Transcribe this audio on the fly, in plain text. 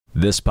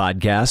This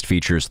podcast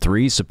features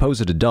three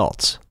supposed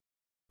adults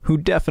who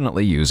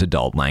definitely use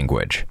adult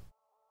language.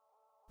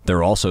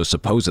 They're also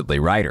supposedly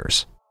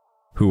writers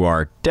who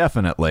are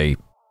definitely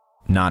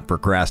not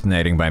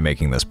procrastinating by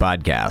making this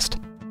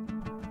podcast.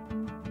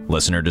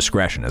 Listener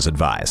discretion is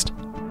advised.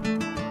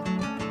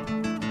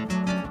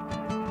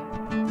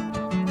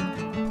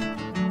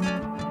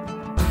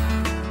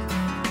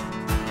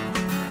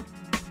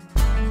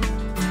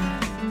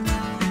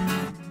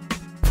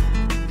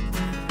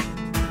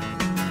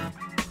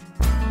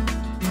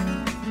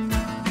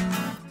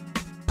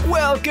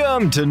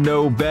 Welcome to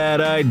No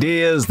Bad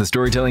Ideas, the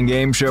storytelling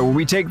game show where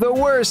we take the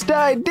worst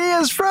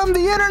ideas from the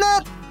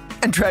internet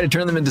and try to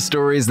turn them into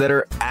stories that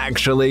are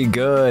actually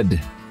good.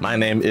 My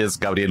name is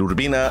Gabriel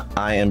Urbina.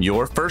 I am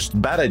your first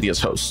Bad Ideas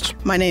host.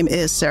 My name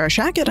is Sarah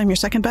Shackett. I'm your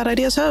second Bad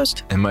Ideas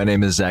host. And my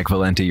name is Zach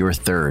Valenti, your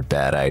third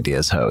Bad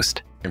Ideas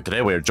host. And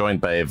today we are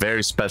joined by a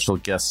very special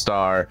guest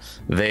star.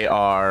 They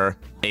are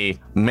a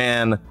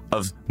man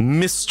of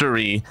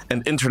mystery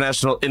and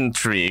international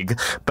intrigue,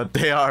 but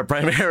they are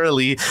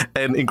primarily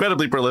an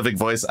incredibly prolific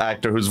voice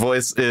actor whose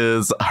voice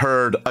is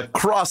heard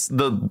across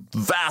the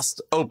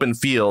vast open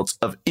fields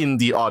of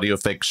indie audio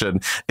fiction.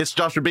 It's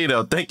Josh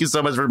Rubino. Thank you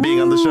so much for being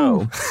on the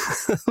show.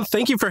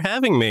 Thank you for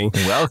having me.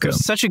 Welcome.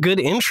 Such a good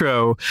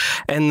intro.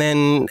 And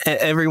then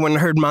everyone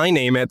heard my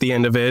name at the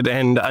end of it.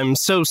 And I'm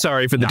so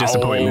sorry for the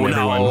disappointment,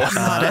 everyone.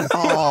 Not at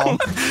all.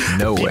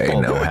 No way,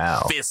 People no were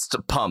how. Fist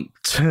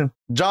pumped.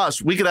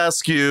 Josh, we could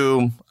ask you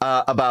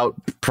about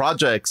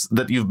projects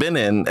that you've been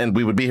in, and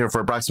we would be here for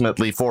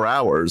approximately 4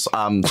 hours.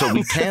 So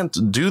we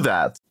can't do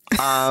that.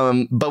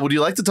 But would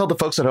you like to tell the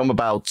folks at home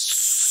about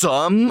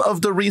some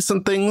of the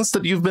recent things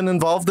that you've been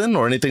involved in,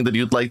 or anything that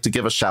you'd like to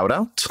give a shout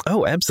out?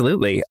 Oh,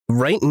 absolutely.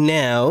 Right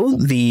now,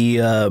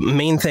 the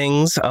main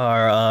things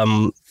are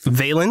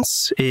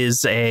Valence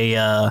is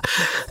a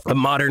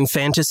modern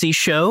fantasy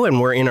show, and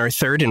we're in our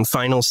third and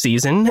final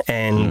season.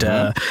 And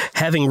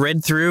having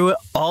read through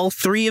all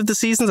three of the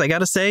seasons, I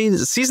gotta say,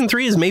 season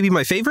 3 is maybe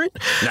my favorite.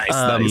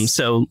 Nice.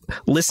 So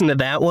listen to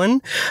that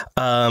one.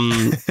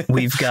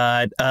 We've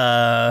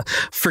got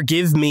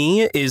Forgive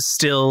Me is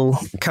still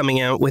coming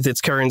out with its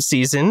current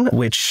season,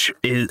 which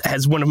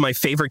has one of my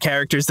favorite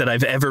characters that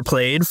I've ever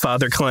played,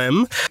 Father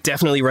Clem.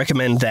 Definitely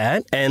recommend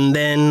that. And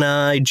then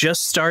I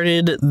just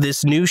started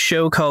this new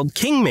show called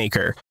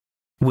Kingmaker,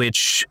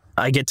 which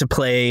I get to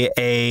play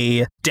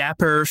a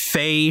dapper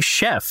Fey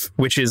chef,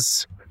 which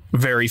is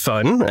very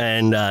fun.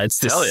 And it's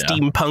this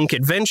steampunk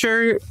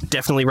adventure.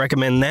 Definitely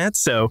recommend that.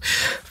 So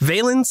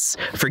Valence,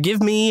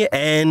 Forgive Me,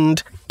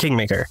 and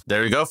Kingmaker.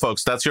 There you go,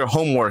 folks. That's your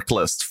homework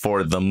list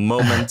for the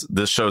moment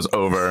this show's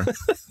over.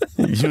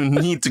 You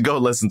need to go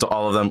listen to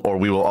all of them, or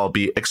we will all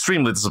be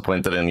extremely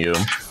disappointed in you.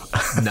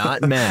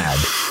 Not mad,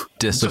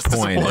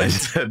 disappointed.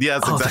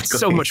 Yes, exactly. That's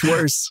so much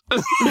worse.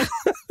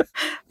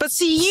 But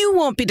see, you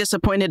won't be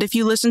disappointed if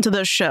you listen to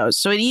those shows.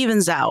 So it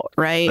evens out,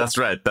 right? That's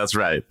right. That's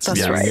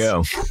Yes. right. There you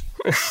go.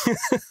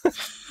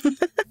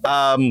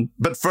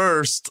 But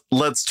first,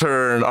 let's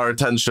turn our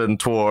attention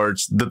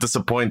towards the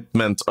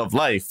disappointment of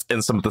life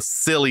and some of the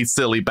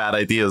silly bad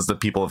ideas that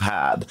people have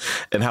had,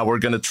 and how we're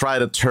going to try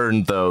to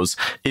turn those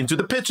into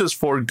the pitches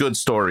for good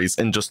stories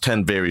in just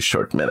 10 very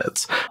short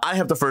minutes. I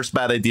have the first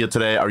bad idea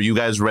today. Are you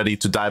guys ready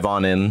to dive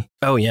on in?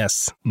 Oh,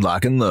 yes.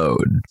 Lock and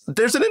load.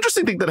 There's an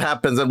interesting thing that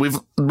happens, and we've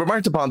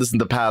remarked upon this in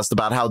the past,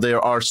 about how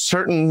there are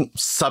certain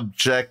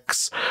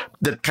subjects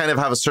that kind of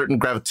have a certain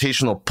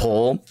gravitational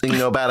pull in,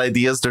 bad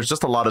ideas. There's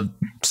just a lot of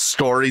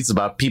stories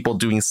about people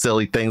doing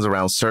silly things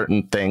around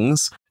certain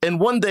things. And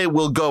one day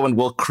we'll go and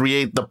we'll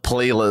create the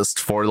playlist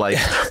for like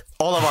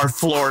all of our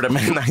Florida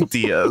Man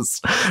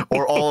ideas,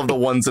 or all of the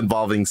ones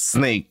involving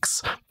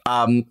snakes,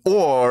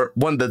 or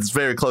one that's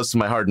very close to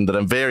my heart and that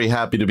I'm very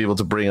happy to be able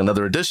to bring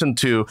another addition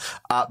to,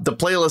 the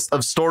playlist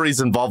of stories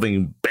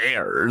involving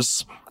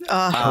bears.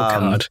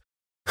 God.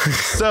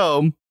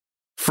 So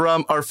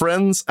from our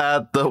friends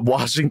at the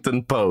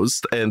Washington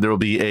Post, and there will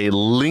be a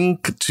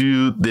link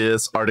to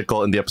this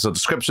article in the episode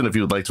description if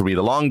you would like to read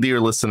along, dear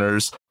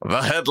listeners.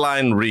 The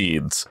headline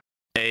reads,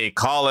 "A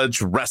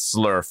college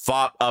wrestler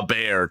fought a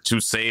bear to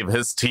save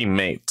his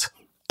teammate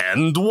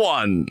and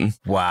won."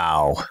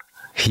 Wow.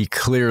 He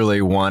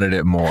clearly wanted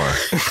it more.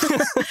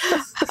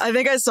 I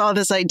think I saw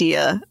this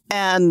idea,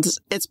 and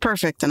it's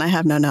perfect, and I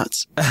have no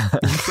notes.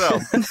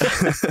 So,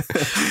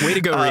 Way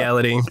to go,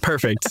 reality.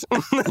 Perfect.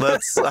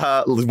 let's,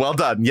 well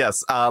done.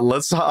 Yes.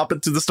 Let's hop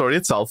into the story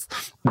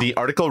itself. The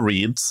article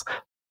reads,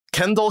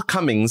 Kendall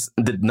Cummings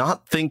did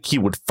not think he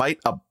would fight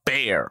a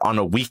bear on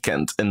a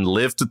weekend and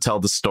live to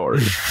tell the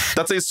story.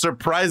 That's a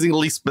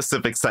surprisingly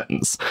specific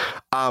sentence.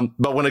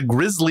 But when a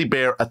grizzly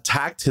bear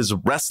attacked his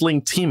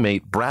wrestling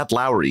teammate, Brad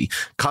Lowry,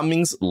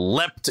 Cummings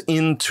leapt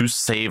in to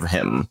save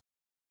him.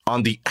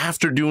 On the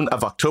afternoon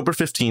of October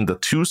 15, the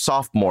two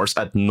sophomores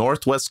at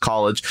Northwest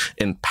College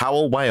in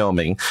Powell,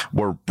 Wyoming,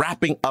 were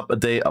wrapping up a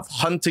day of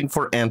hunting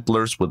for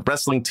antlers with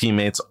wrestling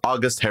teammates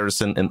August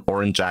Harrison and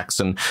Orrin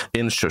Jackson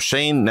in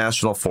Shoshone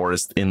National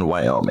Forest in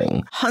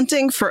Wyoming.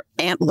 Hunting for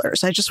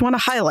antlers. I just want to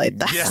highlight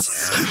that.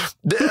 Yes.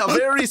 A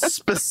very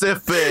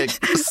specific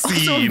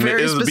scene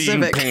very is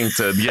being specific.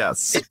 painted.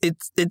 Yes.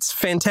 It's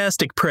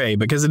fantastic prey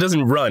because it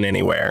doesn't run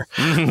anywhere.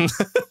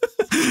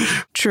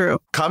 True.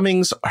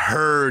 Cummings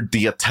heard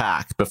the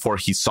attack before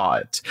he saw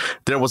it.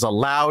 There was a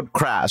loud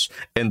crash,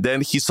 and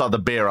then he saw the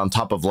bear on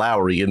top of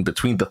Lowry in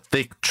between the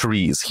thick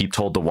trees, he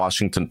told the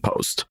Washington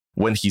Post.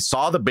 When he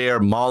saw the bear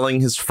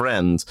mauling his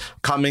friend,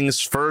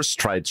 Cummings first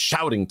tried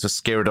shouting to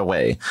scare it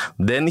away.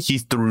 Then he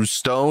threw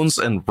stones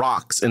and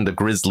rocks in the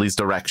grizzly's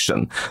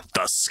direction.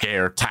 The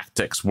scare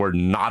tactics were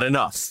not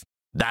enough.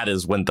 That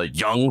is when the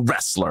young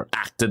wrestler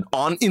acted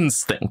on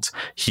instinct.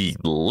 He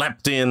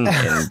leapt in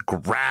and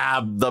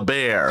grabbed the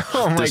bear,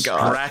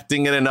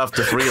 distracting it enough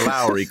to free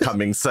Lowry,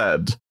 Cummings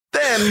said.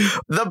 Then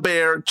the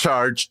bear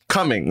charged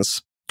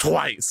Cummings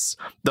twice,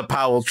 the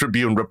Powell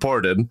Tribune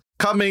reported.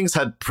 Cummings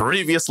had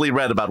previously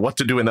read about what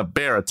to do in a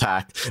bear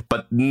attack,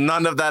 but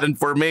none of that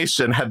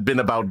information had been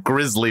about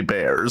grizzly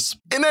bears.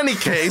 In any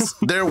case,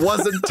 there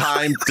wasn't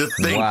time to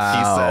think,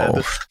 Wow.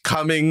 he said.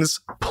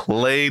 Cummings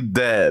played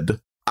dead.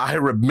 I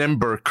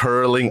remember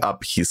curling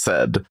up, he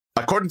said.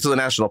 According to the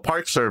National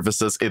Park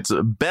Services, it's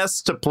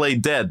best to play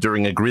dead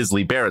during a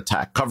grizzly bear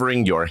attack,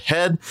 covering your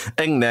head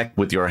and neck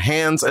with your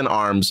hands and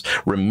arms,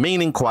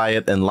 remaining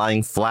quiet and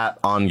lying flat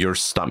on your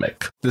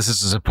stomach. This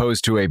is as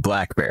opposed to a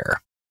black bear,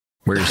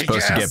 where you're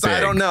supposed to get big. I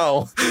don't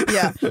know.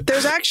 Yeah.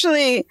 There's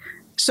actually,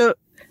 so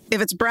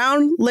if it's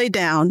brown, lay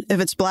down. If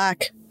it's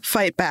black,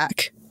 fight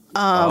back.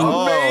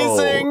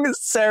 Amazing,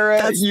 Sarah!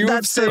 That's-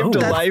 You've saved a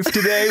that's- life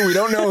today. We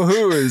don't know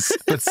whose,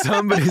 but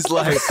somebody's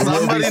life will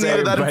Somebody be needed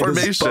saved that by this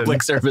information.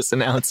 public service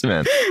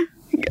announcement.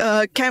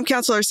 Camp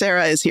Counselor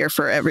Sarah is here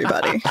for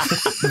everybody.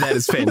 That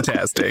is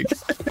fantastic.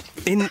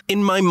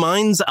 In my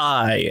mind's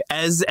eye,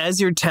 as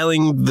you're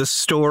telling the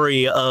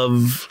story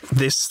of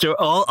this story,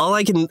 all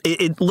I can,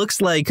 it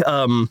looks like,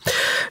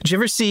 did you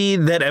ever see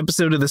that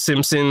episode of The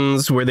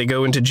Simpsons where they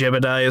go into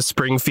Jebediah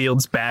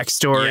Springfield's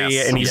backstory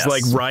Yes, and he's yes.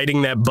 like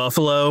riding that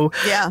buffalo?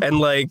 Yeah. And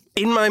like,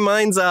 in my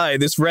mind's eye,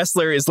 this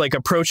wrestler is like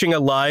approaching a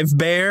live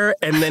bear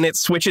and then it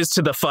switches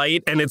to the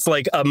fight and it's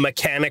like a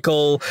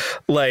mechanical,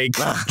 like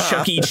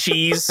Chuck E.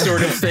 Cheese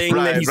sort of thing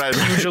Right, that he's right.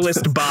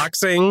 pugilist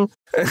boxing.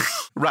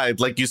 Right,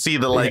 like you see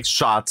the like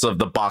shots of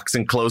the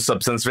boxing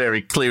close-ups and it's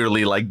very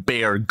clearly like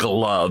bear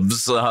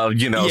gloves, Yeah.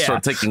 sort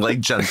of taking like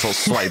gentle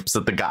swipes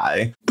at the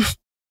guy.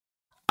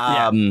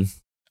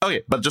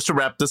 Okay, but just to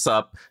wrap this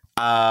up,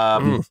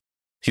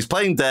 he's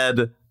playing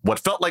dead. What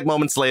felt like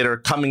moments later,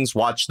 Cummings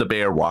watched the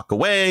bear walk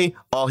away.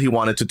 All he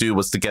wanted to do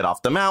was to get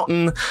off the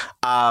mountain.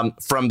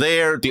 From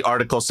there, the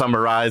article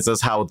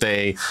summarizes how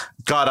they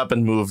got up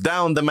and moved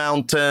down the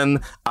mountain,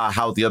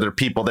 how the other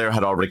people there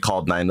had already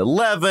called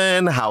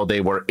 911, how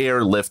they were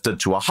airlifted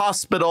to a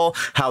hospital,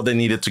 how they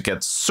needed to get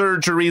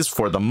surgeries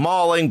for the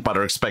mauling, but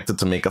are expected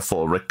to make a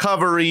full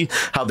recovery,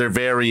 how they're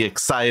very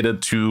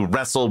excited to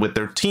wrestle with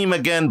their team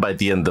again by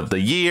the end of the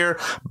year,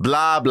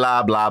 blah,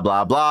 blah, blah,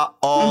 blah, blah,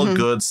 all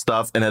good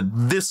stuff. And at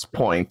this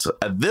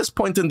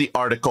point in the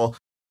article,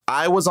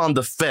 I was on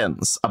the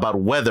fence about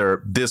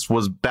whether this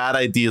was Bad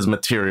Ideas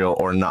material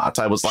or not.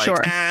 I was like,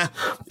 Sure.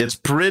 It's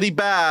pretty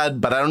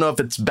bad, but I don't know if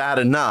it's bad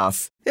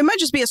enough. It might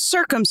just be a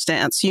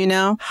circumstance, you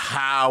know?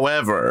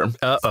 However,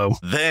 Uh-oh.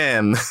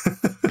 then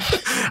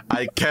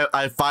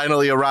I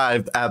finally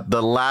arrived at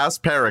the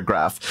last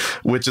paragraph,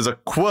 which is a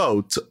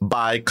quote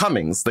by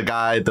Cummings, the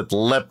guy that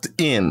leapt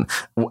in,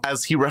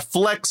 as he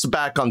reflects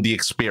back on the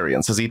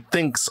experience, as he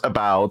thinks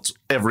about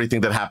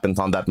everything that happened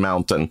on that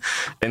mountain.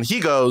 And he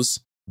goes,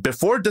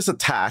 "Before this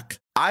attack,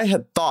 I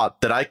had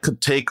thought that I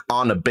could take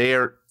on a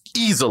bear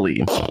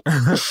easily.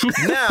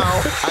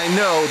 Now I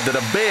know that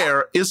a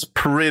bear is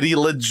pretty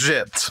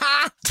legit.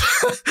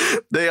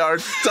 They are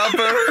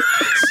tougher,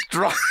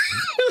 strong."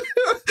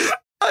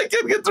 I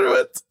can't get through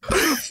it.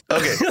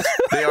 Okay.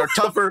 They are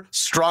tougher,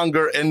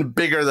 stronger, and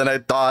bigger than I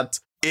thought.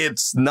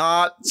 It's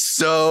not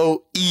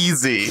so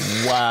easy.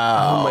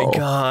 Wow. Oh my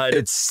God.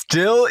 It's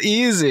still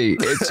easy.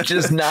 It's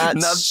just not,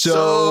 Not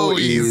so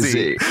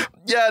easy.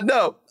 Yeah,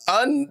 no.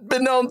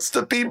 Unbeknownst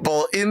to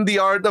people in the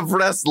art of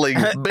wrestling,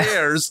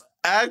 bears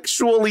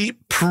actually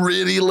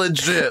pretty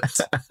legit.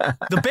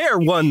 The bear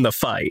won the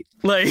fight.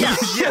 Like,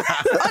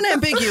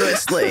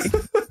 Unambiguously.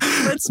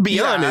 let's be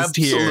honest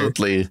here.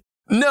 Absolutely.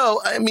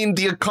 No, I mean,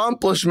 the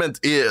accomplishment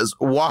is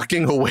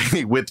walking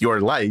away with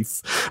your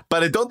life,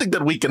 but I don't think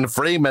that we can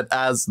frame it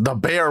as the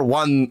bear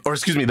won, or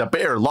excuse me, the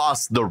bear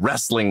lost the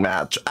wrestling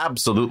match.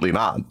 Absolutely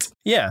not.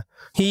 Yeah.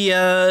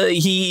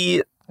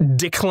 He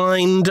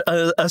declined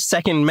a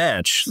second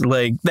match.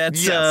 Like,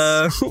 that's,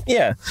 Yes.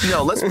 yeah.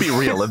 No, let's be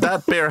real. If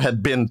that bear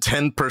had been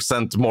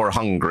 10% more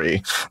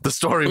hungry, the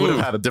story would have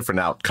had a different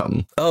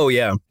outcome. Oh,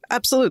 yeah.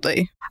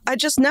 Absolutely.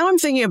 Now I'm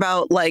thinking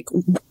about like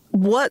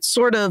what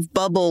sort of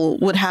bubble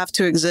would have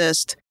to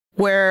exist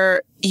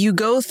where you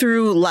go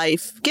through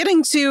life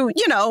getting to,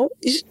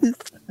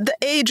 the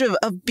age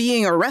of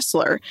being a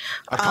wrestler.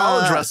 A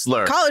college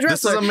wrestler.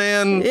 This is a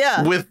man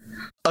with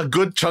a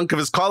good chunk of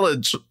his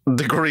college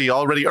degree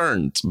already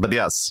earned. But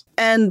yes.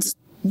 And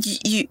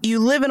you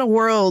live in a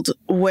world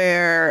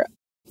where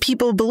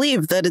people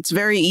believe that it's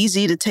very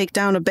easy to take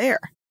down a bear.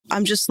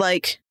 I'm just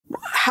like,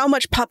 how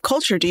much pop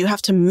culture do you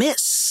have to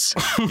miss?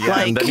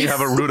 And then you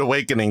have a rude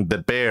awakening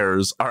that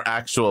bears are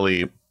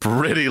actually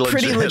pretty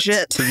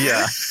legit.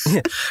 Yeah.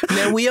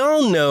 Now, we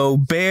all know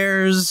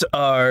bears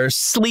are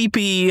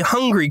sleepy,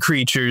 hungry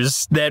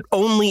creatures that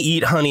only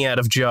eat honey out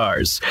of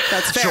jars.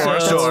 That's fair.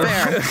 Sure.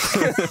 That's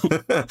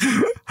fair.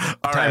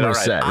 All right.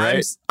 Set,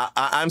 right?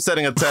 I'm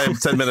setting a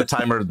 10-minute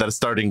timer that is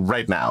starting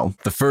right now.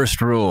 The first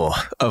rule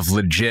of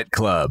Legit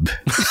Club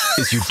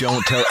is you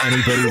don't tell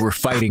anybody we're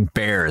fighting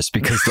bears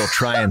because they'll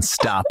try and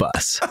stop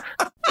us.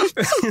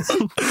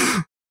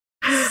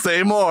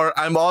 Say more.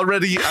 I'm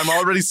already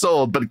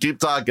sold, but keep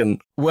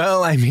talking.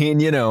 Well, I mean,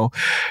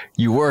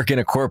 you work in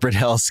a corporate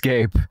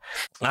hellscape.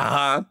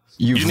 Uh-huh.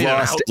 You've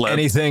lost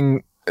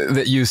anything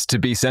that used to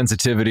be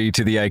sensitivity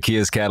to the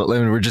IKEA's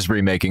catalog. We're just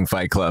remaking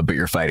Fight Club, but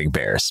you're fighting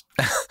bears.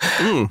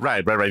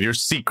 Right. You're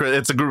secret.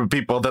 It's a group of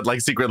people that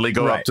secretly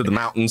go up to the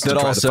mountains that to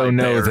try also to fight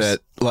know bears.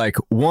 that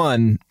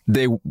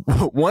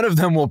one of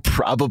them will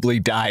probably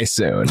die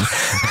soon.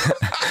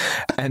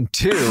 And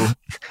two,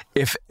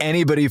 if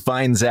anybody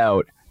finds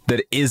out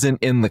that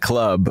isn't in the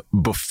club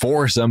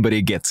before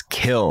somebody gets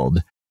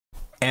killed,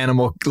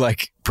 animal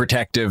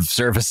protective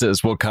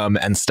services will come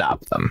and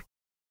stop them.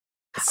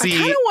 I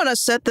kind of want to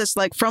set this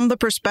from the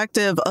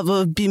perspective of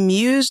a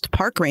bemused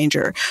park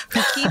ranger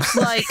who keeps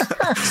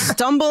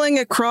stumbling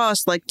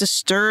across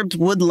disturbed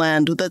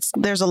woodland.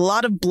 There's a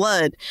lot of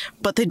blood,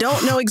 but they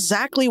don't know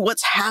exactly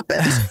what's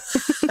happened.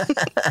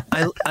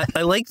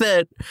 I like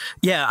that.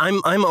 Yeah,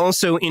 I'm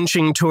also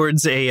inching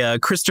towards a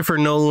Christopher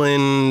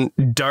Nolan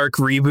dark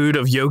reboot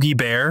of Yogi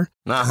Bear.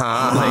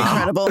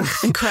 Incredible.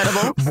 He's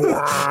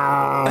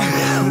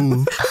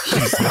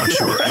not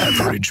your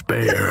average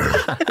bear.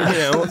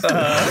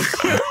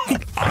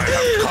 I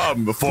have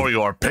come before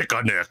your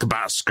picnic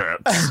basket.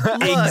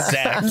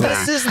 Exactly.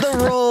 This is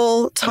the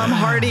role Tom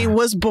Hardy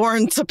was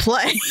born to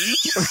play.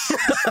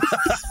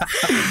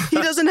 He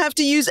doesn't have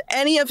to use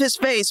any of his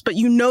face, but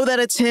you know that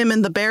it's him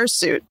in the bear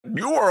suit.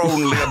 You were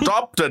only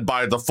adopted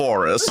by the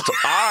forest.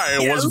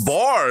 I was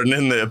born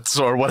in it,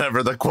 or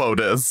whatever the quote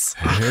is.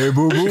 Hey,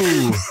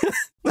 boo-boo.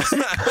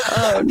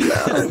 Oh, no.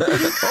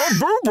 Oh,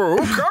 Boo-Boo,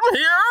 come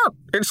here.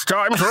 It's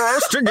time for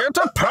us to get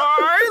a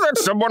pie that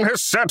someone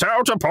has set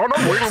out upon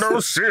a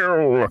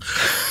windowsill.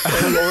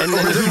 And then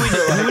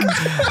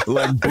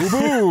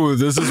Boo-Boo,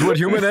 this is what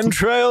human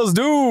entrails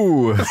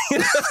do.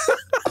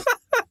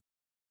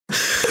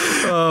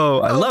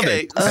 Oh, I love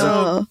it.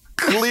 So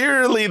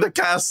clearly the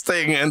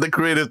casting and the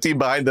creative team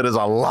behind it is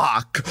a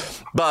lock.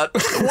 But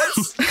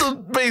what's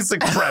the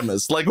basic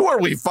premise? Who are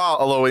we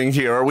following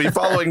here? Are we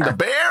following the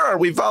bear? Are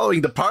we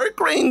following the park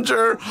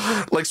ranger?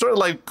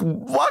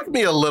 Walk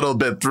me a little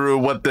bit through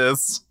what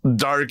this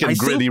dark and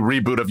gritty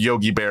reboot of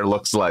Yogi Bear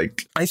looks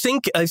like. I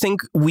think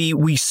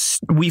we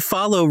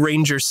follow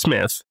Ranger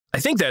Smith. I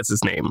think that's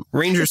his name,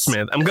 Ranger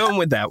Smith. I'm going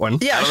with that one.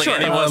 Yeah, I don't sure.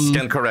 think any of us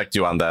can correct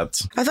you on that.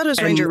 I thought it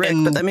was Ranger Rick,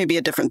 but that may be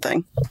a different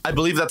thing. I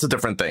believe that's a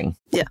different thing.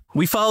 Yeah.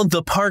 We followed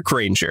the park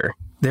ranger.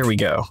 There we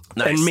go.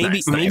 Nice,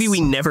 and maybe we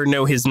never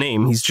know his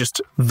name. He's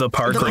just the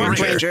park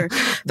ranger.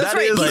 That's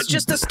right. He's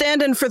just a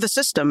stand-in for the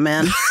system,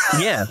 man.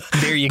 Yeah,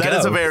 there you go. That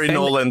is a very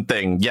Nolan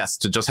thing. Yes,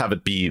 to just have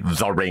it be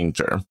the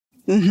ranger.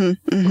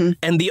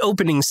 And the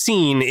opening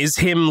scene is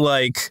him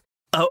like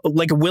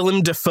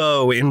Willem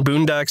Dafoe in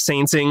Boondock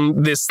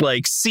Saints-ing this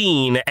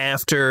scene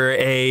after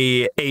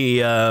a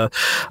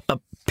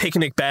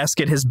picnic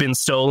basket has been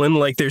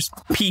stolen. There's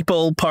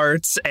people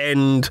parts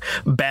and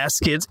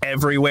baskets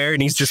everywhere,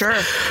 and he's just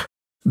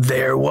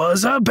there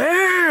was a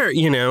bear,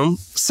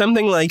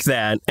 something like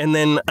that. And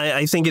then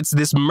I think it's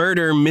this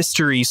murder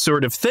mystery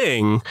sort of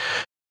thing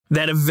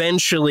that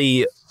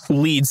eventually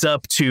leads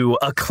up to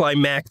a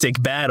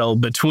climactic battle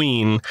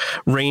between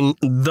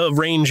the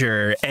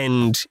Ranger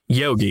and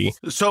Yogi.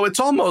 So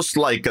it's almost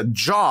like a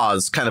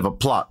Jaws kind of a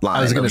plot line.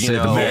 I was going to say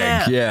the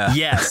Meg. Yeah.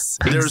 Yes.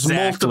 There's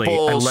exactly.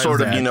 multiple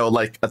sort of,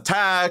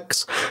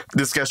 attacks.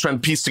 This guy's trying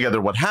to piece together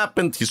what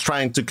happened. He's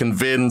trying to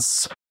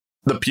convince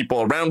the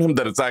people around him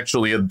that it's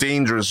actually a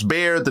dangerous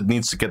bear that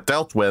needs to get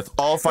dealt with,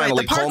 all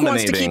finally the park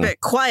culminating. wants to keep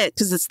it quiet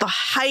because it's the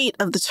height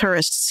of the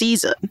tourist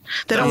season.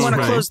 They don't want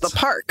to close the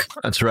park.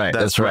 That's right.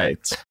 That's right.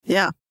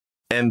 Yeah.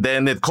 And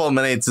then it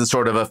culminates in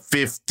sort of a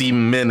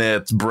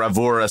 50-minute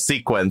bravura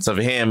sequence of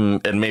him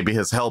and maybe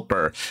his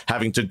helper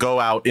having to go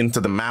out into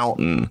the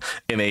mountain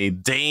in a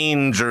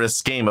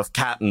dangerous game of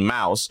cat and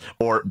mouse,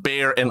 or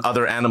bear and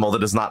other animal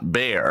that is not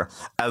bear,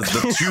 as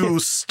the two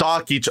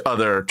stalk each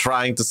other,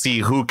 trying to see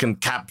who can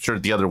capture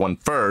the other one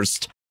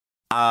first.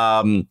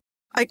 I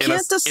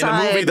can't decide. In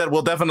a movie that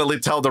will definitely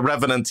tell the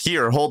Revenant,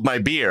 here, hold my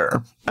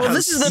beer. Well,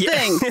 this is the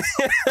thing.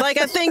 I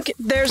think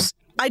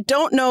I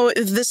don't know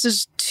if this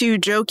is too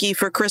jokey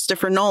for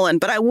Christopher Nolan,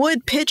 but I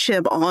would pitch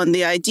him on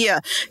the idea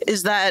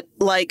is that,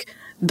 like,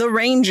 the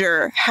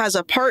Ranger has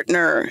a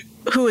partner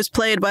who is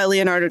played by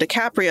Leonardo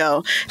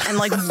DiCaprio, and,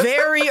 like,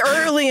 very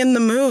early in the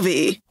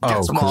movie,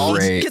 Oh,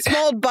 great. gets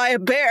mauled by a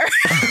bear.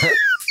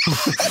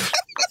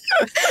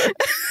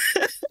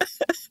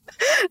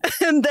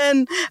 And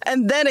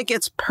then it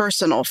gets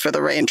personal for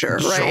the Ranger,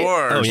 right?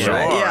 Sure, Oh, yeah. sure.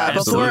 Yeah,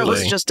 before it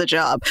was absolutely. just a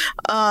job.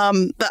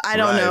 But I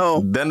don't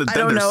know. Then I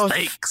don't know there's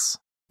if- stakes.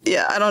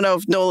 Yeah, I don't know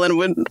if Nolan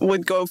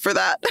would go for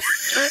that.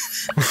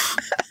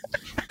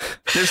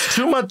 There's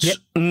too much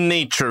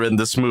nature in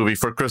this movie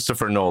for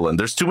Christopher Nolan.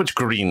 There's too much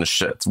green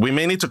shit. We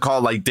may need to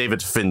call like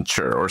David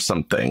Fincher or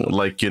something.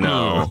 Like, you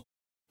know.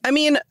 I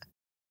mean,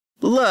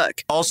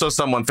 look, Also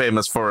someone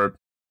famous for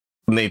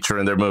nature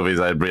in their movies,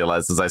 I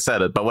realized as I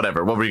said it, but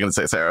whatever. What were you going to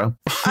say, Sarah?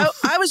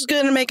 I was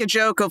going to make a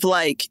joke of,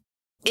 like,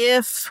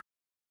 if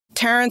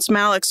Terrence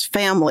Malick's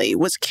family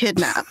was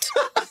kidnapped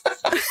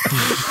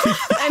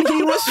and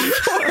he was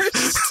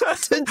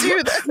forced to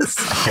do this.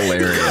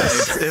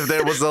 Hilarious. If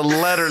there was a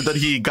letter that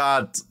he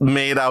got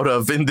made out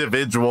of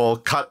individual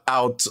cut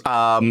out,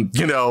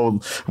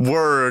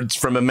 words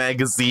from a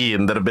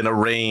magazine that have been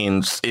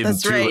arranged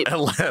That's into right. a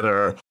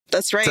letter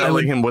That's right.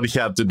 telling him what he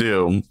had to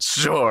do.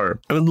 Sure.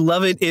 I would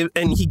love it if,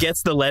 and he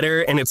gets the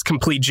letter and it's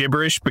complete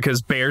gibberish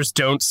because bears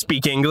don't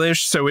speak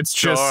English, so it's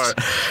just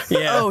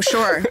yeah. Oh,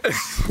 sure.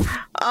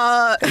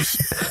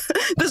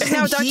 This is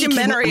now a And he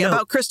documentary can- no.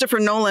 about Christopher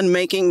Nolan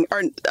making,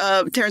 or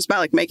Terrence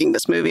Malick making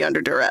this movie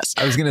under duress.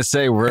 I was going to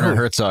say Werner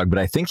Herzog, but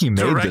I think he made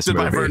this Directed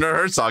by movie. Werner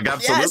Herzog.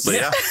 Absolutely.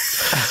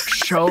 Yes. Yeah.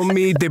 Show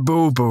me the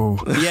boo boo.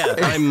 Yeah,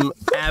 I'm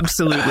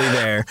absolutely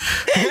there.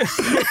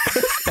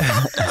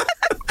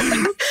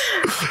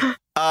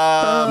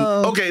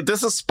 Okay,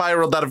 this is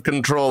spiraled out of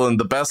control in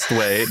the best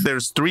way.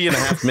 There's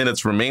 3.5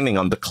 minutes remaining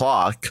on the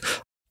clock.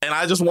 And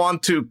I just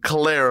want to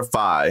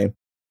clarify.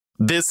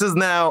 This is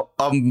now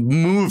a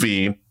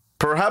movie,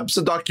 perhaps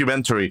a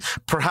documentary,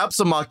 perhaps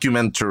a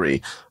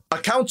mockumentary.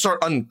 Accounts are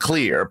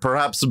unclear,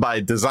 perhaps by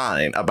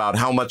design, about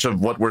how much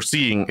of what we're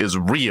seeing is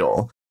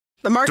real.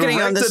 The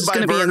marketing on this is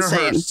going to be Werner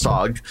insane.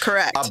 Herzog,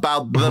 Correct.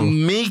 about the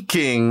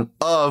making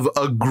of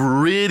a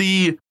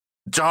gritty,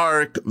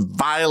 dark,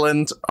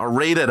 violent,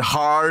 rated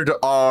hard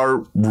R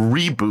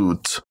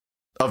reboot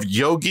of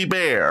Yogi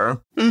Bear,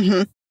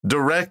 Mm-hmm.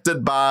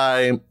 directed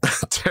by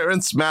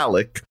Terrence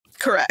Malick,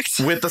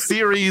 Correct. with a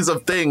series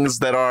of things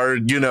that are,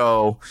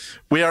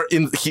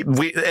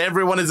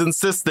 everyone is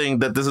insisting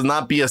that this is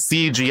not be a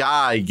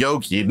CGI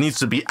Yogi. It needs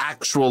to be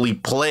actually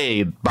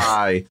played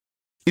by.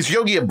 Is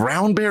Yogi a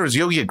brown bear? Is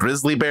Yogi a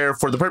grizzly bear?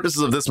 For the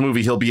purposes of this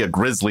movie, he'll be a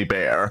grizzly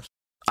bear.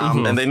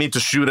 And they need to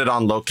shoot it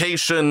on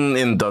location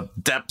in the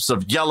depths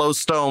of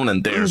Yellowstone,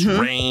 and there's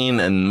rain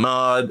and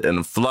mud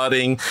and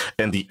flooding,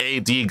 and the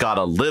AD got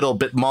a little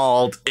bit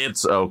mauled.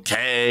 It's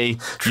okay.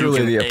 Truly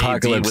You the can AD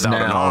apocalypse without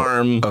an now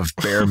arm. of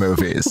bear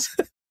movies.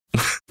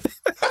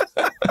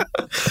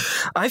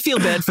 I feel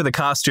bad for the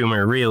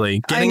costumer,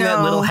 really. Getting that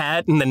know. little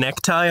hat and the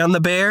necktie on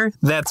the bear,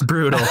 that's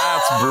brutal.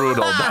 That's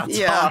brutal. That's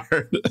Yeah.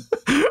 hard. The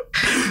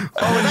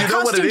and you know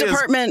what costume it is?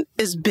 department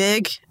is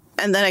big,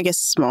 and then I guess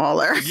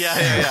smaller.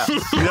 Yeah.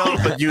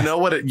 But you know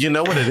what it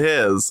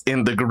is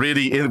in the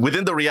gritty,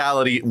 within the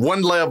reality,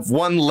 one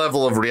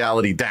level of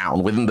reality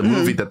down within the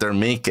movie that they're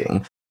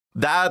making.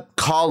 That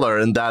collar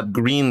and that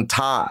green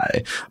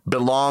tie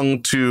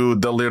belong to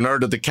the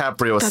Leonardo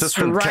DiCaprio That's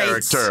assistant right.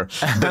 character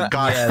that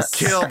got Yes.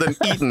 killed and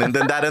eaten, and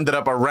then that ended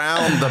up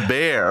around the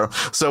bear.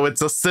 So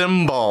it's a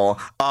symbol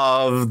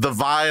of the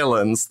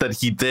violence that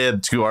he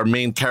did to our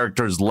main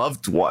character's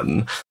loved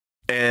one.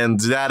 And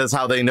that is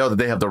how they know that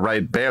they have the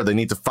right bear. They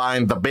need to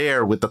find the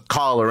bear with the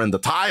collar and the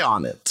tie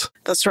on it.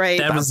 That's right.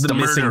 That was That's the the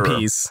missing murderer.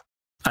 piece.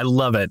 I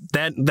love it.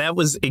 That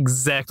was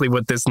exactly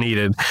what this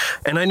needed.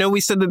 And I know we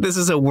said that this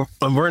is a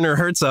Werner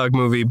Herzog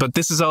movie, but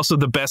this is also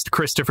the best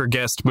Christopher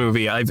Guest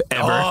movie I've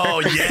ever. Oh,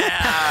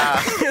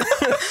 yeah.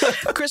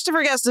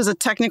 Christopher Guest is a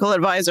technical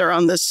advisor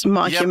on this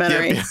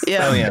mockumentary.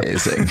 yep. Yeah.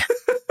 Amazing.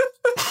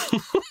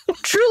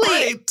 Truly,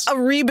 Right. a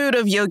reboot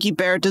of Yogi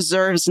Bear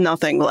deserves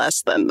nothing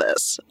less than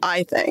this,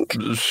 I think.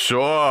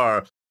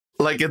 Sure.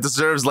 Like, it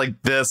deserves, like,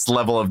 this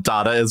level of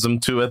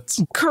Dadaism to it.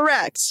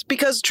 Correct.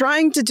 Because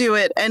trying to do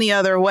it any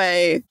other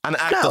way, An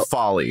act No. of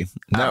folly.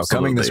 No,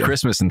 coming this Absolutely.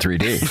 Christmas in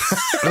 3D.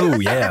 Oh,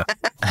 yeah.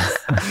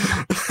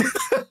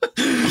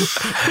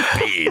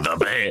 Be the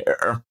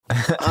bear.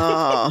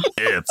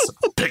 It's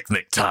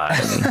picnic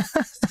time.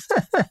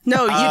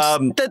 no,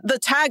 Um, the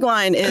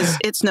tagline is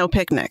 "It's no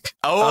picnic."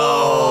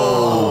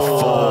 Oh,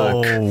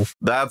 fuck. Oh.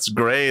 That's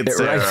great, It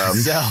Sarah. writes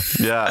itself.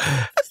 Yeah.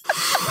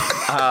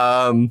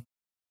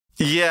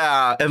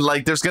 Yeah, and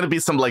like there's gonna be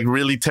some like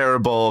really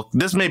terrible,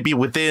 this may be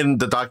within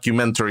the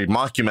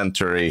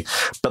mockumentary,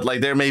 but like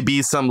there may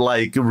be some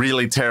like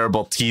really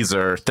terrible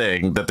teaser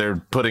thing that they're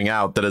putting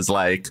out that is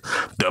like,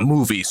 the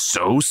movie's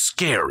so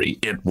scary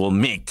it will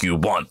make you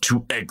want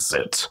to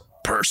exit.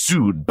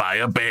 Pursued by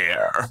a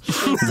bear.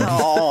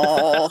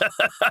 Oh.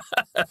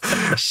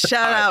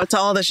 Shout out to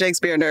all the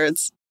Shakespeare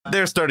nerds.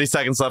 There's 30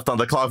 seconds left on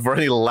the clock for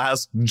any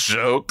last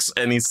jokes,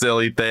 any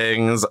silly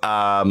things,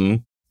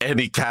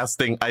 any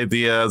casting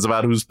ideas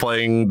about who's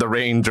playing the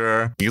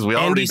Ranger. Because we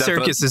already Andy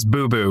Serkis is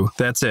Boo Boo.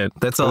 That's it.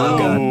 That's all I've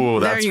got. Oh,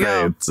 that's There you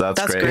great. go.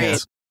 That's great.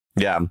 Great.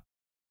 Yeah.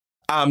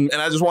 And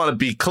I just want to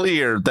be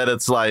clear that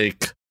it's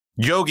like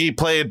Yogi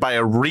played by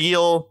a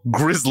real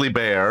grizzly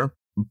bear,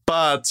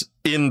 but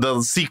in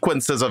the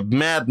sequences of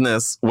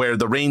madness where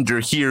the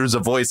Ranger hears a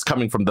voice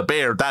coming from the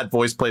bear, that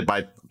voice played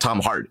by Tom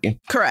Hardy.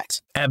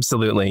 Correct.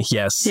 Absolutely.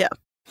 Yes. Yeah.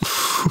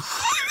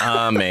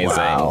 Amazing.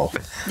 Wow.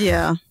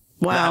 Yeah.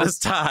 Wow. That is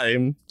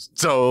time.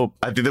 So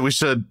I think that we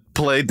should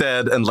play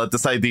dead and let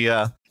this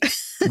idea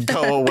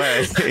go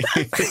away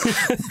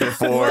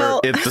before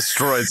it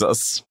destroys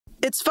us.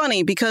 It's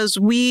funny because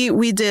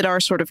we did our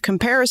sort of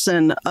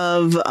comparison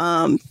of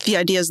the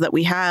ideas that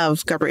we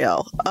have,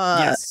 Gabrielle.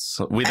 Yes,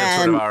 we did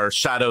sort of our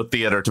shadow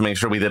theater to make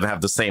sure we didn't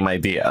have the same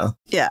idea.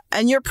 Yeah,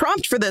 and your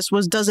prompt for this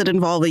was, does it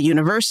involve a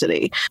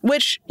university?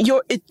 Which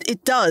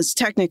it does,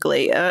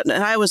 technically. And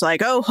I was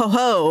like, oh, ho,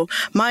 ho,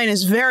 mine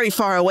is very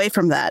far away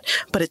from that.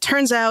 But it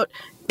turns out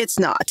it's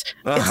not.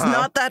 It's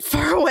not that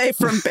far away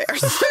from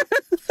bears.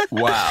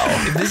 Wow.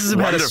 If this is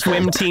about a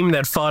swim team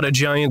that fought a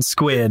giant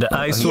squid,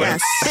 I swear.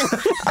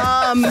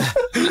 Yes.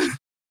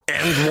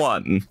 And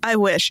one. I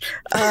wish.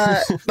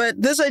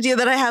 But this idea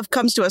that I have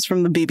comes to us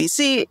from the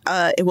BBC.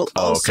 It will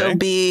also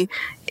be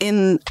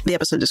in the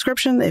episode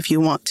description if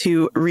you want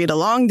to read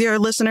along, dear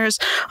listeners.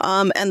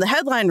 And the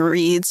headline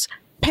reads,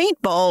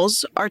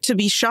 paintballs are to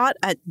be shot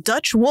at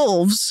Dutch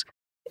wolves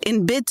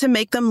in bid to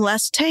make them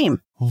less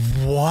tame.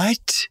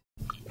 What?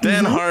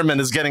 Dan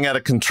Harmon is getting out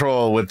of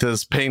control with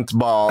his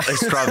paintball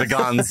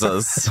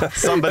extravaganzas.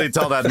 Somebody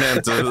tell that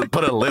man to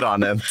put a lid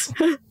on it.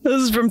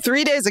 This is from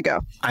 3 days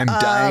ago. I'm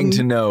dying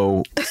to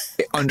know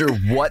under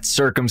what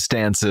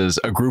circumstances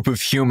a group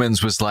of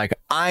humans was like,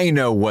 I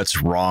know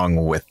what's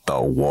wrong with the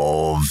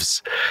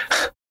wolves.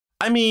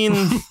 I mean,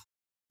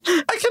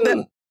 I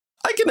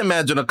can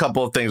imagine a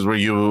couple of things where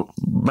you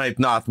might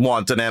not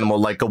want an animal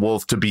like a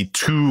wolf to be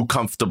too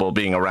comfortable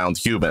being around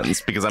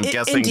humans, because I'm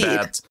guessing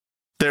that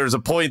there's a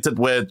point at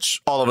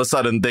which all of a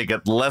sudden they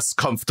get less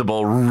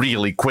comfortable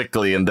really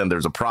quickly, and then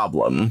there's a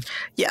problem.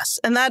 Yes,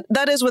 and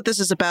that is what this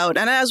is about.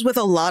 And as with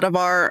a lot of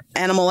our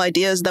animal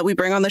ideas that we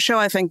bring on the show,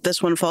 I think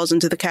this one falls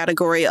into the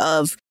category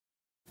of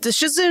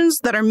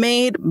decisions that are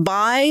made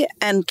by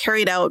and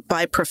carried out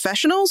by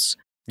professionals.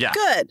 Yeah.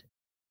 Good.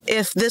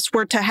 If this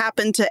were to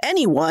happen to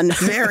anyone,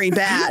 very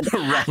bad.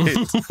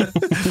 Right.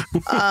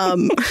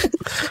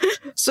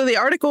 So the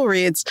article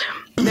reads,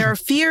 there are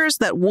fears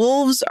that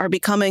wolves are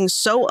becoming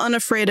so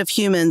unafraid of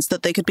humans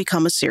that they could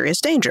become a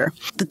serious danger.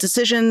 The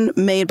decision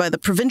made by the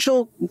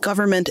provincial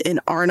government in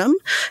Arnhem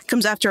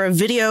comes after a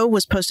video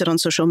was posted on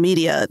social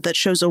media that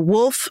shows a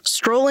wolf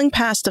strolling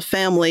past a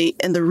family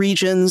in the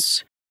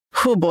region's,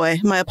 oh boy,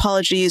 my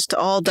apologies to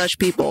all Dutch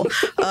people,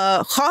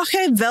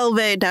 Hoge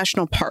Velve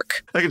National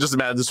Park. I can just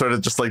imagine sort of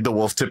just like the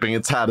wolf tipping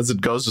its hat as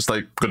it goes, just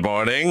like, good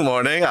morning,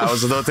 morning. How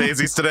was the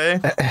daisies today?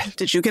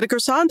 Did you get a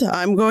croissant?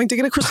 I'm going to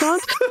get a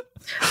croissant.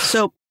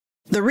 So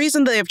the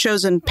reason they have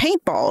chosen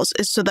paintballs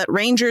is so that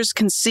rangers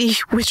can see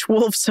which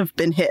wolves have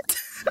been hit.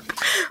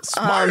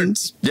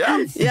 Smart.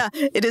 Yeah. Yeah.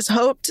 It is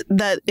hoped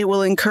that it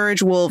will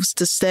encourage wolves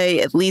to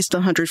stay at least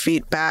 100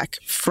 feet back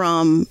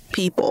from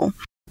people.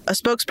 A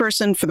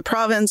spokesperson for the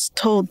province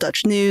told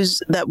Dutch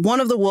News that one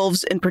of the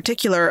wolves in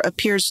particular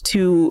appears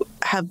to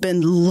have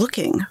been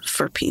looking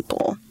for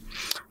people.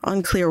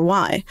 Unclear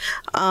why.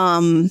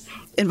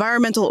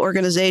 Environmental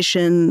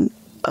organization,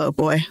 oh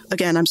boy,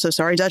 again, I'm so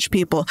sorry, Dutch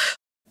people.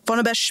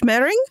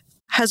 Vonnebeschmering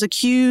has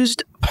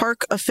accused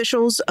park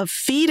officials of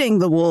feeding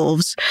the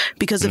wolves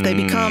because if they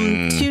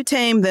become too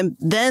tame,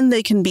 then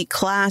they can be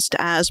classed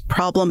as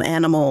problem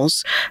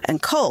animals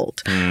and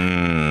culled.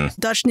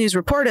 Dutch News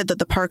reported that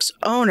the park's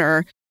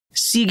owner,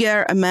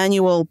 Siger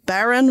Emanuel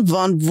Baron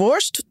van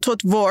Worst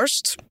tot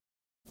Worst.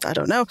 I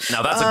don't know.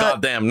 Now that's a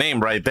goddamn name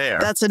right there.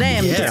 That's a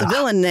name. Yeah. It's a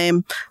villain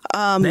name.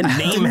 That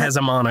name has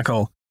a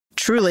monocle.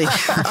 Truly.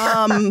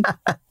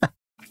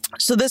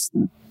 So this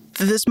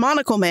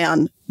monocle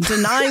man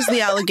denies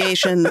the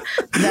allegation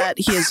that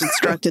he has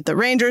instructed the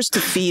rangers to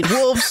feed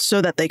wolves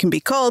so that they can be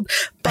culled,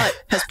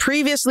 but has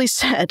previously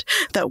said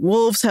that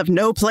wolves have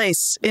no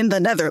place in the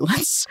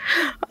Netherlands.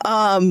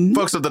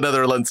 Folks of the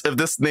Netherlands, if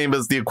this name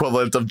is the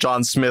equivalent of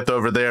John Smith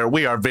over there,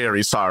 we are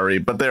very sorry,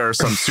 but there are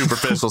some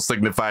superficial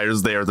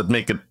signifiers there that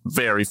make it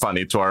very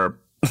funny to our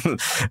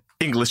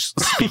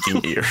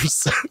English-speaking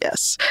ears.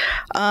 Yes.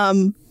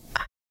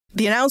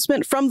 The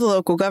announcement from the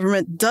local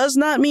government does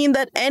not mean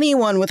that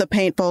anyone with a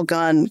paintball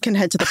gun can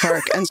head to the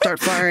park and start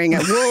firing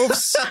at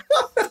wolves.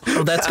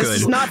 Oh, that's good.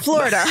 It's not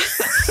Florida.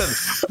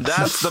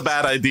 That's the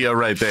bad idea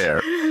right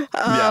there.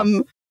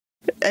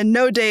 And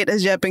no date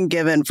has yet been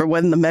given for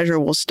when the measure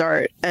will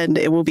start, and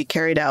it will be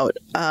carried out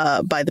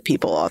by the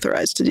people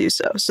authorized to do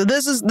so. So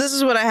this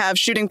is what I have: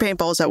 shooting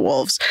paintballs at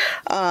wolves.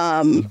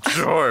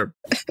 Sure.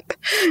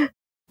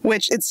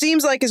 Which it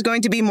seems like is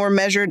going to be more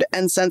measured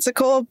and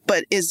sensical,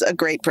 but is a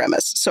great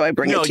premise. So I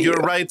bring it to you.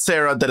 You're right,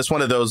 Sarah, that it's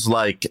one of those,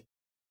 like,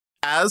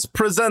 as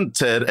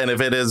presented, and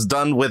if it is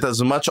done with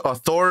as much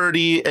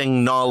authority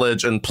and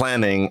knowledge and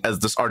planning as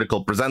this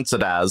article presents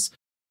it as,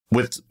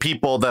 with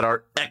people that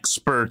are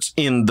experts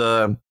in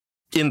the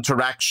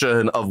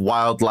interaction of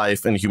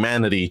wildlife and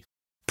humanity,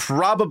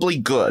 probably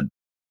good.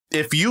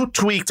 If you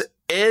tweaked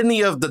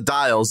any of the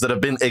dials that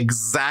have been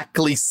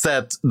exactly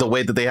set the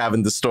way that they have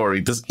in the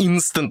story, this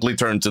instantly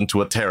turns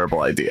into a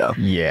terrible idea.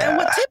 Yeah. And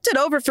what tipped it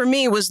over for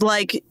me was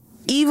like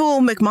Evil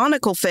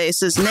McMonagle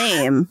Face's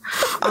name.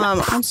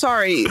 I'm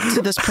sorry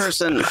to this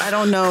person. I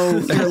don't know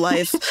your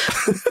life.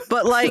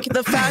 But like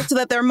the fact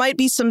that there might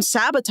be some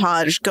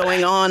sabotage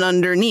going on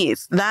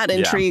underneath, that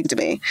intrigued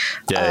me.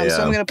 So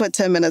I'm going to put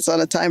 10 minutes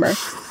on a timer.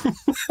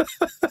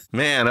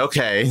 Man,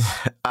 okay.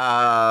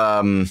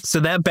 So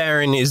that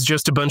Baron is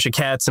just a bunch of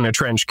cats in a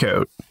trench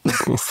coat.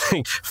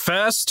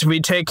 First,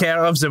 we take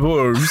care of the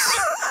wolves.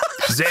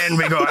 Then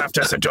we go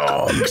after the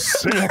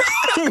dogs.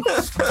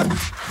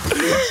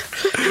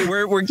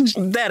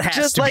 That has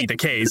Just to like- be the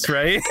case,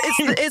 right?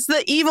 It's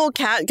the evil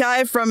cat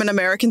guy from An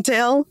American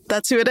Tale.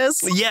 That's who it is.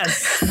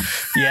 Yes.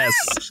 Yes.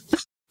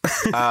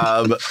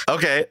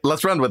 Okay,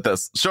 let's run with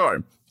this.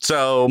 Sure.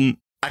 So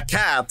a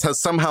cat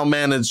has somehow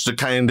managed to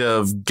kind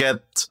of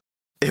get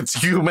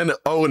its human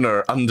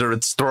owner under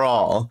its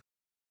thrall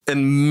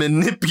and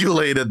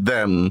manipulated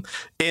them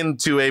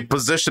into a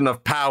position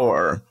of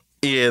power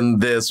in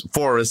this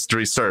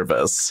forestry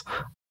service.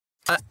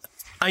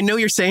 I know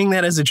you're saying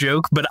that as a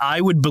joke, but I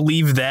would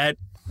believe that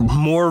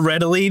more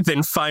readily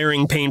than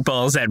firing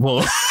paintballs at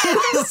wolves.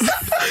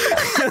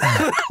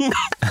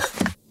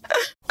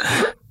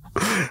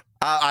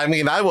 I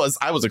mean, I was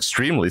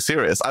extremely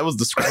serious. I was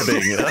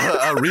describing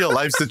a real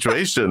life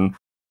situation.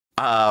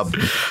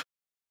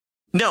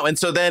 No, and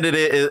so then and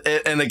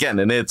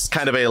it's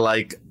kind of a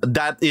like,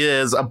 that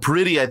is a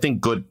pretty, I think,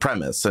 good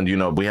premise. And, you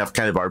know, we have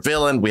kind of our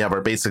villain, we have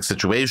our basic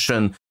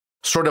situation.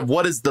 Sort of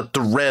what is the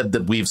thread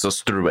that weaves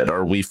us through it?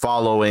 Are we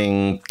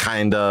following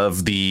kind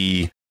of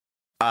the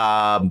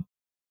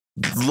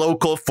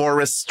local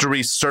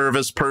forestry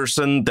service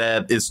person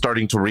that is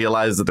starting to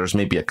realize that there's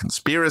maybe a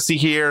conspiracy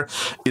here?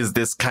 Is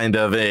this kind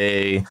of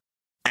a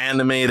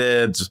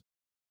animated...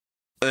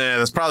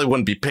 this probably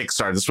wouldn't be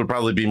Pixar. This would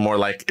probably be more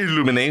like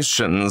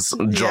Illumination's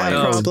joint.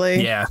 Yeah,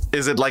 probably. Yeah.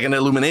 Is it like an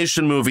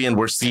Illumination movie and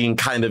we're seeing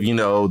kind of, you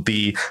know,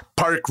 the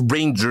park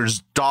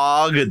ranger's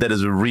dog that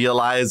is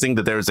realizing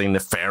that there's a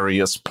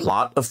nefarious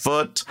plot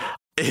afoot?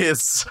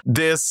 Is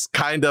this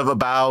kind of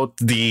about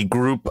the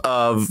group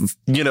of,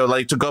 you know,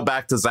 like to go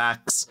back to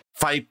Zach's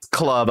Fight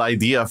Club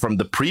idea from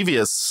the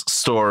previous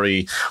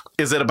story,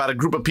 is it about a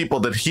group of people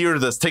that hear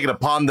this, take it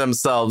upon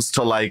themselves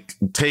to like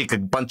take a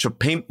bunch of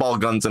paintball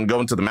guns and go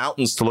into the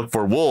mountains to look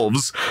for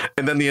wolves?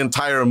 And then the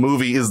entire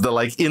movie is the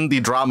like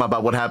indie drama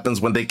about what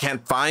happens when they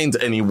can't find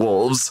any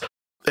wolves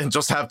and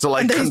just have to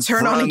like And they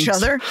turn on each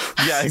other.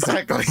 Yeah,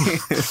 exactly.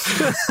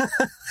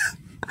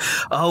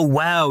 Oh,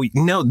 wow.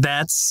 No,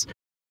 that's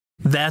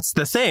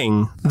the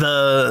thing.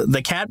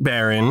 The Cat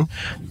Baron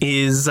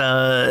is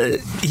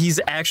he's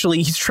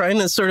trying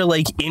to sort of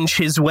like inch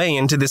his way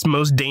into this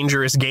most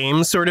dangerous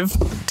game sort of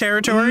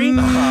territory.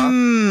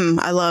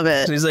 I love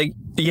it. So he's like,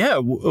 yeah,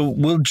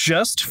 we'll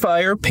just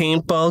fire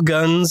paintball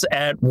guns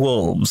at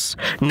wolves.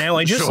 Now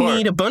I just Sure.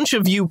 need a bunch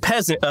of you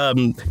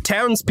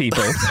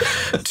townspeople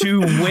to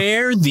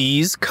wear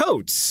these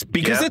coats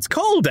because Yeah. it's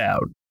cold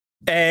out.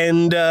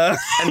 And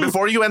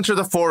before you enter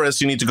the forest,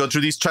 you need to go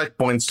through these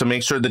checkpoints to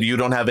make sure that you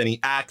don't have any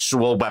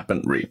actual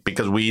weaponry,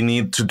 because we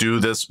need to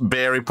do this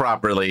very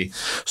properly.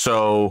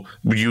 So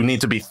you need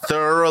to be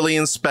thoroughly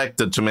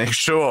inspected to make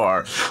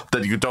sure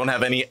that you don't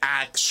have any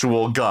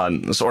actual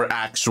guns or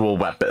actual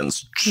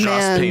weapons, just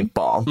Man.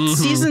 paintball.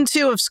 Season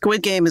 2 of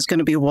Squid Game is going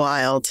to be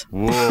wild.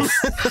 Woof.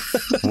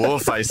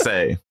 Woof, I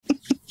say.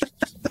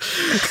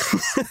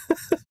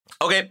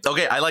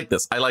 Okay, I like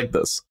this.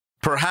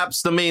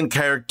 Perhaps the main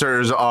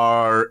characters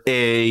are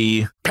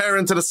a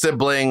parent and a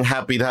sibling,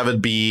 happy to have it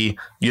be,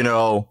 you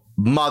know,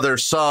 mother,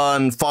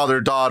 son,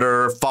 father,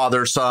 daughter,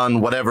 father,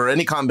 son, whatever.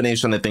 Any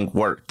combination I think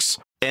works.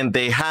 And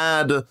they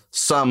had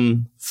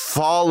some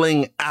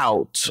falling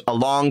out a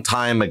long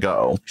time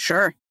ago.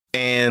 Sure.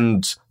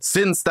 And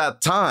since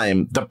that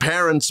time, the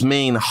parent's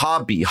main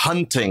hobby,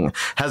 hunting,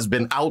 has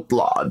been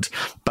outlawed.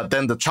 But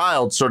then the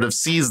child sort of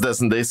sees this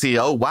and they see,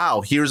 oh,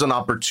 wow, here's an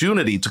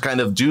opportunity to kind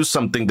of do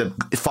something that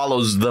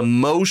follows the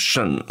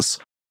motions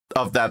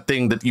of that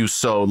thing that you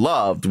so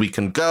loved. We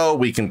can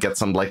get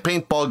some like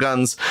paintball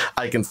guns.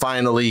 I can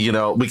finally, you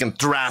know, we can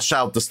thrash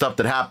out the stuff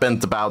that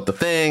happened about the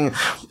thing.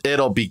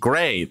 It'll be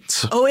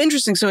great. Oh,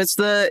 interesting. So it's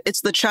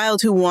the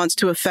child who wants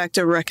to effect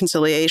a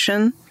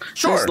reconciliation.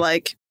 Sure. It's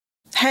like,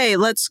 hey,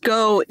 let's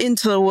go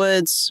into the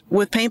woods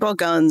with paintball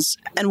guns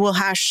and we'll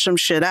hash some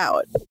shit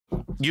out.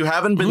 You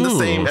haven't been the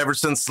same ever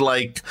since,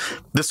 like,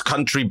 this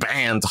country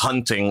banned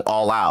hunting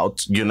all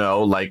out, you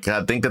know? Like,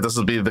 I think that this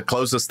will be the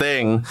closest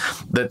thing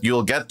that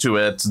you'll get to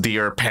it,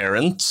 dear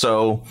parent.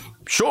 So,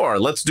 sure,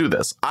 let's do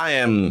this. I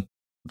am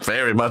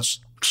very much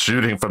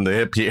shooting from the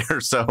hip here,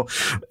 so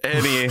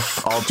any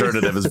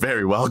alternative is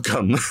very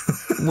welcome.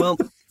 well,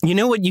 you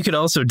know what you could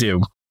also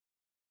do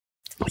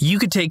you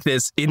could take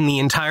this in the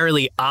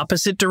entirely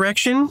opposite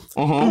direction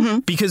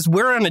because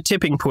we're on a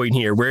tipping point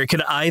here where it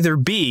could either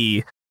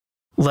be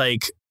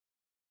like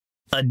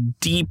a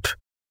deep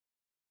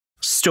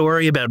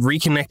story about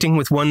reconnecting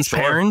with one's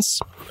parents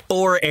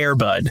or Air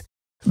Bud.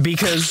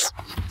 Because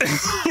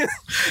here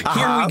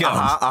we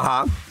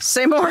go.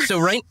 Say more.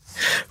 So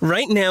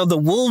right now the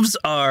wolves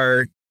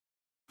are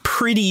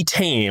pretty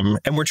tame,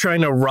 and we're trying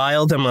to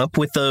rile them up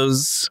with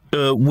those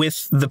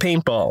with the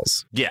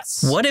paintballs.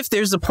 Yes. What if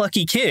there's a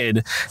plucky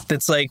kid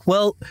that's like,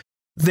 well,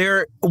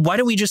 why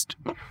don't we just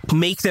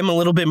make them a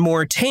little bit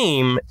more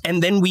tame,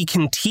 and then we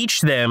can teach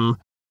them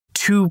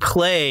to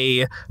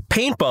play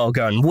paintball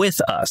gun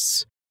with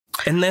us?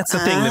 And that's the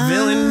thing. The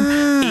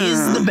villain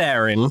is the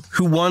Baron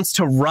who wants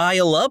to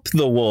rile up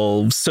the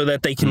wolves so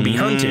that they can be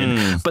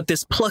hunted. But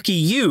this plucky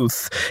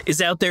youth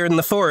is out there in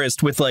the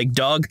forest with like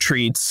dog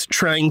treats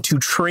trying to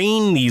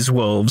train these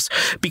wolves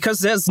because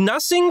there's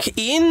nothing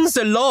in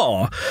the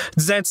law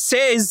that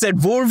says that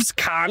wolves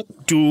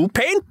can't do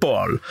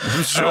paintball.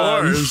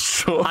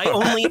 Sure. I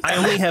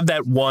only have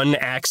that one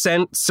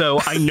accent, so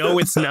I know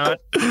it's not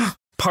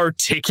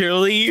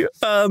particularly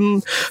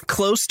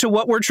close to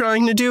what we're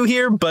trying to do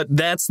here, but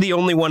that's the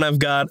only one I've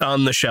got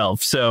on the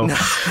shelf. So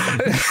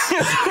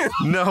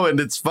no, and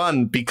it's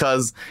fun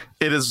because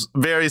it is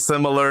very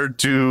similar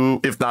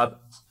to, if not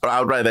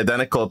outright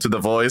identical to the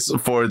voice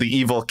for the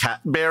evil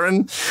cat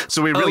baron.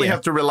 So we really have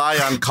to rely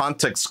on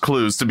context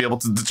clues to be able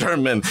to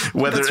determine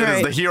whether it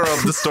is the hero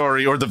of the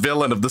story or the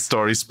villain of the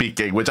story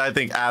speaking, which I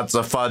think adds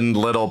a fun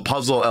little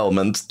puzzle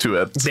element to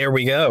it. There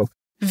we go.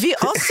 We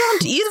all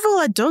sound evil.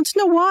 I don't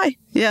know why.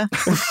 Yeah.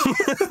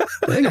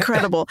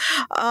 Incredible.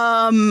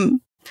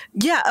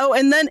 Yeah. Oh,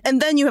 and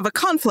then you have a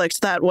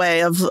conflict that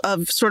way of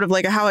sort of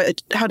like a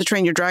how to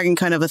train your dragon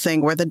kind of a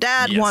thing where the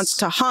dad wants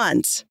to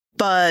hunt,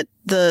 but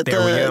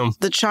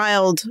the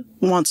child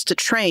wants to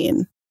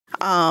train.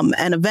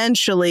 And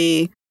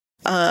eventually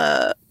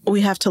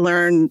we have to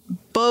learn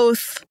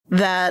both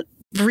that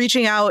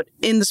reaching out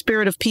in the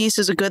spirit of peace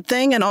is a good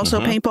thing, and also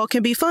paintball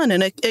can be fun,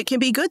 and it can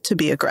be good to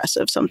be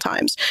aggressive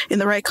sometimes in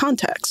the right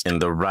context. With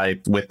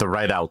the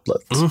right outlet.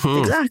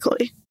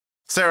 Exactly.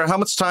 Sarah, how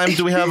much time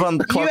do we have on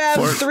the clock? You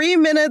have 3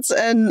 minutes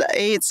and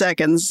 8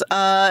 seconds.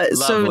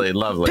 Lovely.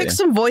 Pick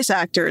some voice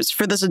actors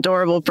for this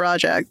adorable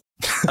project.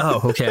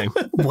 Oh, okay.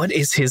 What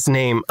is his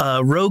name?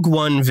 Rogue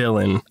One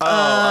villain.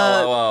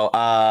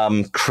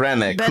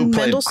 Krennic. Ben Who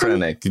played Mendelsohn?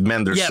 Krennic?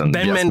 Mendelsohn. Yeah,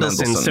 Ben Yes,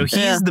 Mendelsohn. So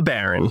he's the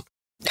Baron.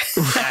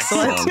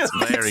 Excellent.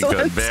 Very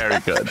good. Very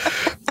good.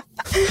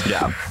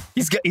 Yeah.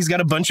 He's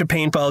got a bunch of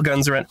paintball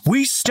guns around.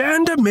 We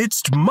stand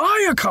amidst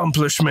my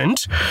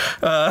accomplishment.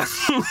 No,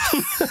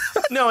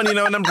 and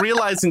I'm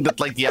realizing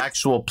that like the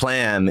actual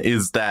plan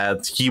is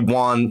that he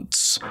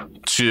wants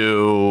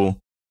to,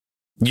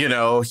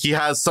 he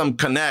has some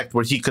connect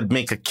where he could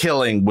make a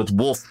killing with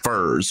wolf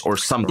furs or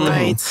something.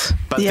 Right.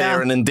 But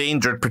they're an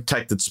endangered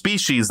protected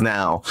species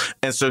now.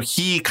 And so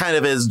he kind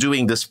of is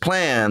doing this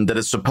plan that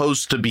is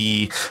supposed to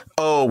be,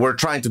 we're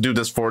trying to do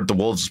this for the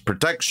wolves'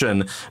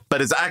 protection,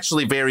 but it's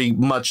actually very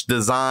much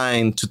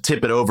designed to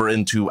tip it over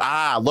into,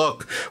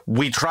 look,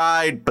 we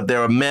tried, but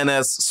they're a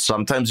menace.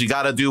 Sometimes you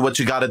got to do what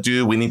you got to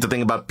do. We need to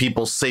think about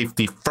people's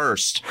safety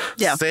first.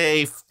 Yeah.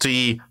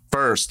 Safety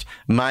first.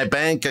 My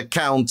bank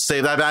account say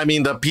that. I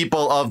mean, the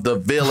people of the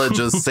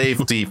village's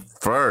safety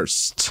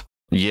first.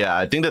 Yeah,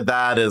 I think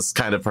that is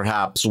kind of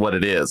perhaps what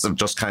it is, of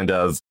just kind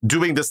of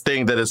doing this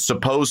thing that is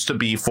supposed to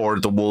be for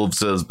the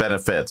wolves'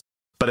 benefit,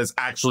 but is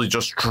actually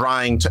just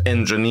trying to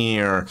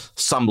engineer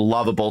some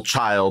lovable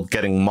child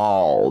getting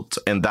mauled,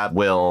 and that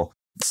will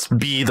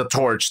be the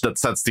torch that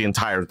sets the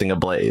entire thing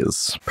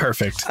ablaze.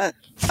 Perfect.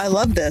 I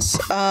love this.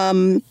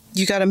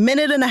 You got a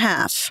minute and a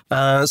half.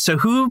 So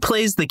who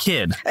plays the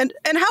kid? And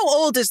how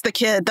old is the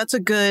kid? That's a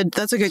good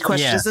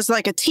question. Yeah. Is this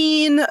like a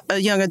teen, a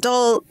young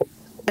adult,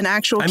 an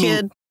actual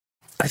kid?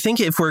 I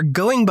think if we're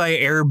going by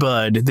Air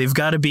Bud, they've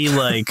got to be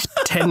like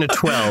 10 to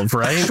 12,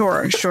 right?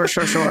 Sure.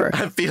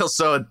 I feel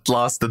so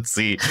lost at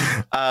sea.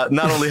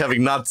 Not only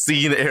having not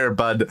seen Air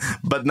Bud,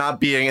 but not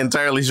being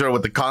entirely sure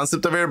what the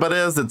concept of Air Bud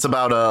is. It's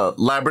about a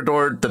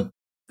Labrador.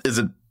 Is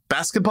it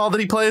basketball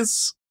that he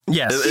plays?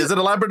 Yes. Is it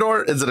a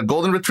Labrador? Is it a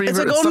golden retriever? It's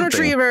a golden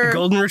retriever. A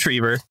golden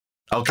retriever.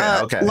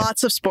 Okay.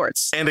 Lots of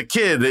sports. And a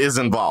kid is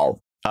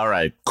involved. All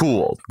right,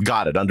 cool.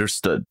 Got it.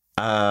 Understood.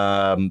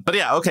 But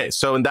yeah, okay.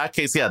 So in that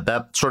case,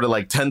 that sort of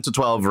like 10 to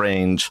 12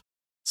 range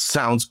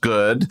sounds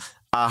good.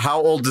 How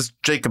old is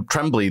Jacob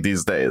Tremblay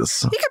these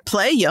days? He could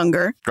play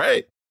younger.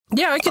 Great.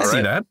 Yeah, I can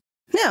see that.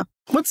 Yeah.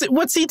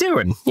 What's he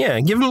doing?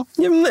 Yeah, give him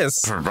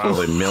this.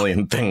 Probably a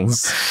million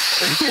things.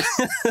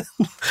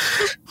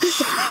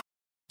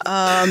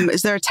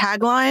 Is there a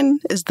tagline?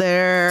 Is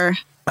there...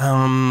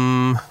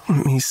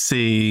 Let me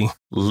see.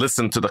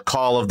 Listen to the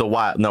call of the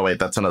wild. No, wait,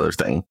 that's another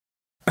thing.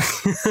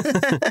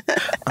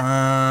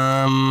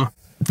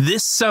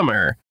 This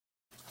summer,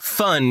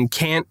 fun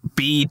can't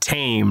be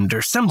tamed,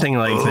 or something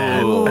like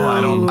that.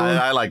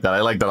 I like that. I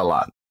like that a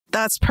lot.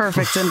 That's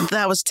perfect. And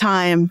that was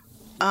time.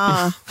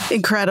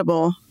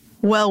 Incredible.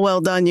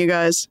 Well done, you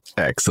guys.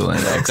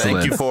 Excellent.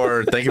 Thank you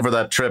for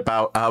that trip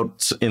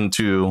out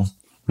into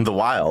the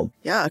wild.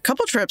 Yeah, a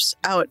couple trips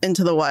out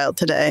into the wild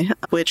today,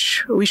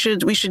 which we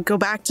should go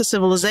back to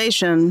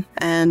civilization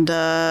and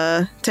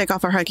take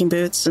off our hiking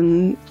boots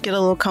and get a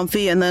little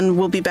comfy, and then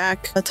we'll be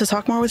back to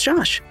talk more with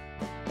Josh.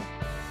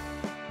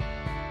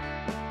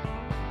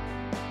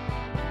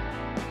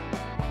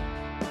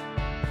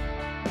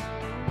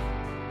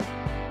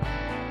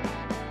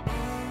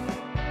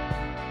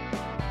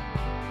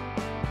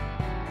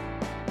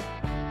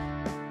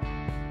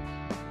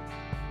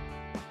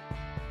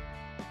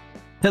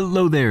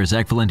 Hello there,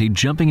 Zach Valenti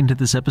jumping into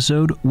this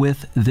episode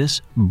with this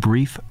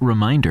brief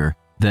reminder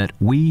that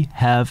we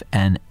have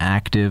an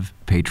active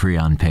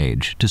Patreon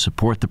page to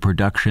support the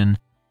production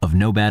of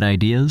No Bad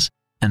Ideas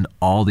and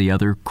all the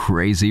other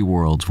crazy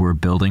worlds we're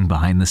building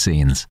behind the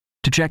scenes.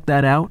 To check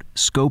that out,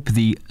 scope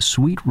the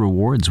sweet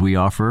rewards we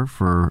offer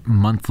for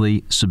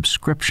monthly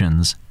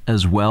subscriptions,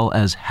 as well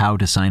as how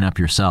to sign up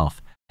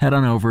yourself. Head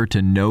on over to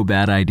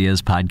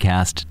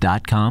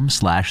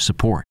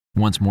nobadideaspodcast.com/support.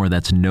 Once more,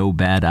 that's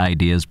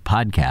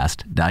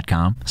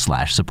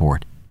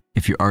nobadideaspodcast.com/support.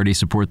 If you already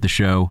support the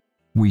show,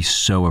 we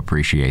so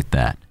appreciate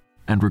that.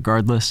 And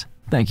regardless,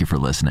 thank you for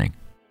listening.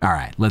 All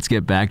right, let's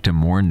get back to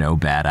more No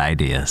Bad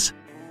Ideas.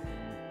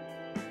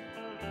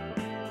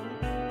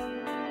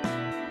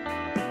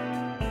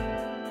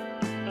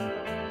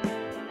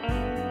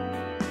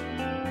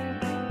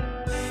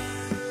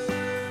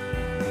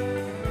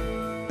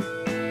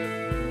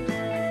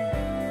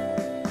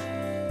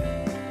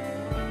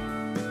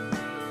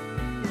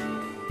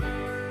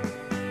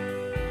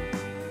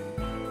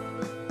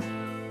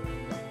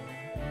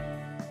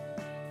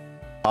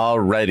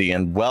 Alrighty,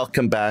 and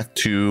welcome back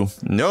to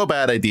No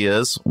Bad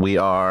Ideas. We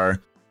are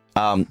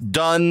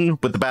done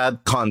with the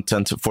bad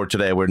content for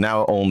today. We're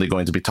now only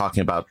going to be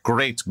talking about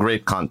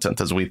great content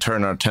as we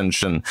turn our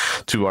attention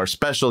to our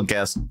special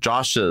guest,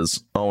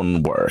 Josh's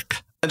own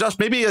work. And Josh,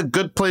 maybe a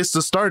good place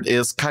to start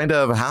is kind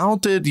of how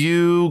did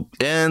you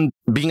end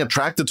being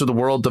attracted to the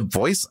world of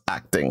voice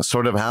acting?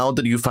 Sort of how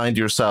did you find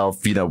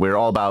yourself, we're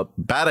all about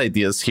bad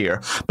ideas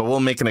here, but we'll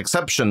make an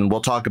exception.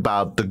 We'll talk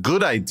about the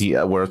good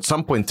idea where at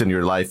some point in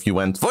your life you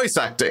went voice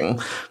acting.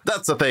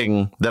 That's a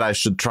thing that I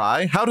should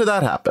try. How did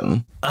that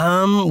happen?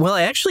 Well,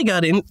 I actually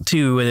got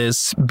into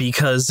this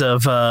because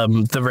of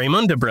the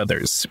Raymunda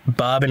brothers,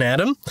 Bob and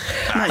Adam.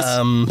 Nice.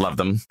 Love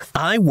them.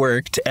 I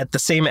worked at the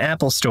same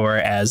Apple store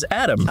as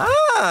Adam.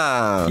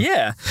 Ah.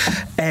 Yeah.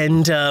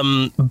 And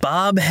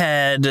Bob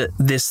had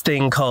this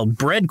thing called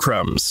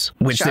Breadcrumbs,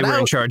 which they were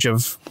in charge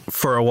of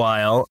for a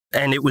while.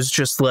 And it was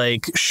just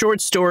like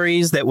short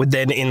stories that would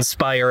then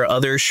inspire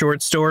other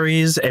short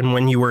stories. And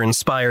when you were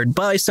inspired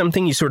by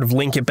something, you sort of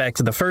link it back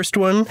to the first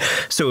one.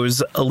 So it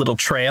was a little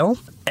trail.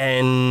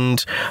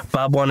 And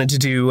Bob wanted to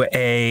do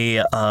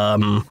an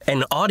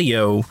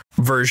audio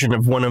version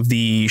of one of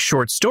the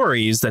short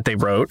stories that they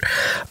wrote.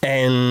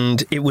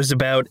 And it was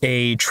about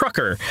a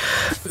trucker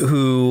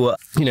who,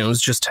 has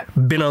just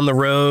been on the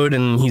road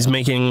and he's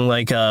making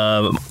like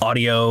a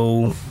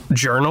audio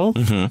journal.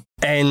 Mm-hmm.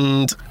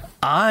 And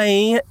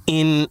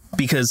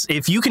because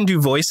if you can do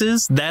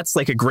voices, that's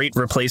like a great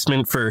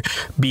replacement for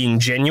being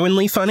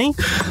genuinely funny.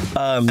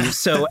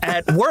 So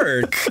at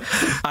work,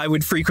 I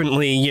would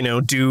frequently,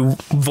 do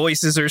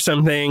voices or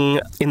something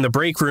in the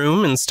break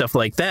room and stuff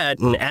like that.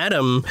 And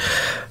Adam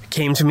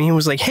came to me and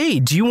was like,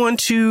 hey, do you want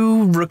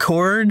to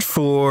record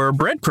for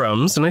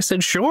Breadcrumbs? And I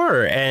said,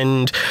 sure.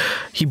 And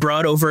he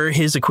brought over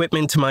his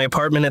equipment to my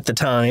apartment at the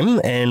time.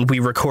 And we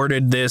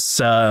recorded this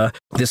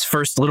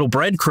first little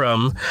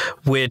breadcrumb,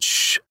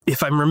 which,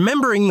 if I'm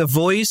remembering the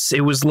voice,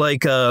 it was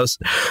like a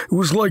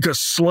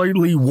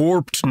slightly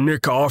warped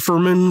Nick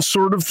Offerman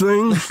sort of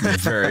thing.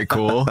 Very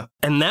cool.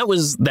 And that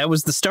was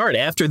the start.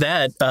 After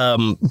that,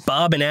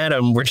 Bob and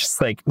Adam were just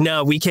like,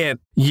 no, we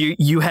can't.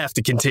 You have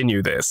to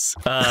continue this.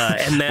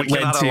 And that we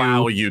cannot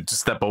allow you to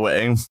step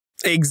away.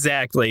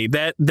 Exactly.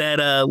 That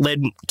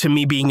led to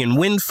me being in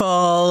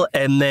Windfall.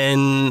 And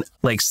then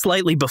like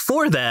slightly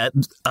before that,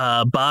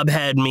 Bob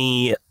had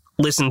me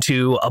listen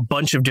to a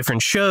bunch of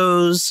different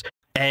shows.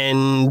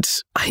 And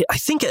I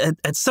think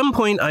at some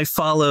point I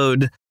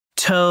followed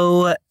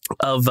Toe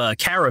of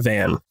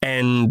Caravan,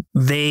 and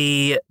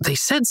they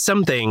said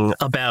something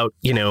about,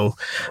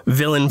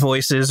 villain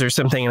voices or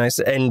something.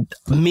 And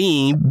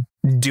me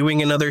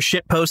doing another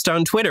shit post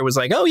on Twitter was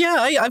like, oh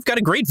yeah, I've got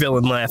a great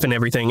villain laugh and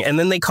everything. And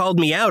then they called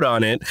me out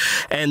on it.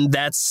 And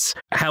that's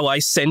how I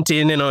sent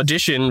in an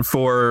audition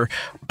for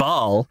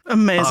Ball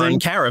on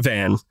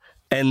Caravan.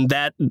 And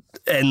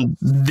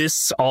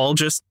this all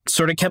just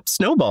sort of kept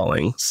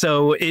snowballing.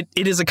 So it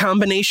is a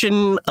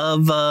combination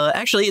of,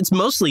 actually, it's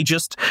mostly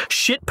just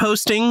shit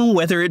posting,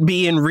 whether it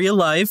be in real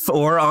life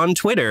or on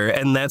Twitter.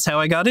 And that's how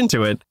I got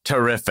into it.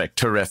 Terrific.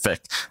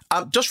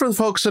 Just for the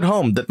folks at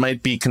home that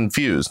might be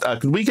confused,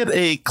 could we get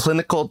a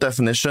clinical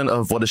definition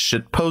of what a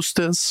shit post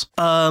is?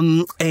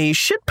 A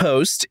shit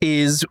post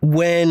is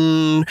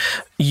when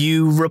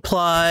You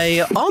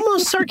reply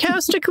almost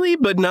sarcastically,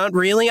 but not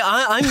really.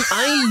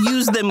 I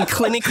use them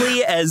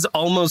clinically as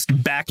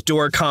almost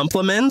backdoor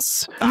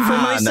compliments for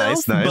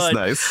myself.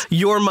 Nice.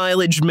 Your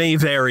mileage may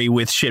vary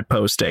with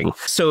shitposting.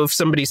 So if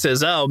somebody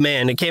says, "Oh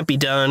man, it can't be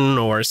done,"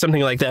 or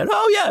something like that,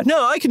 "Oh yeah,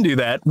 no, I can do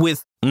that,"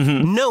 with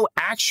no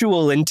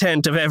actual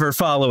intent of ever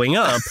following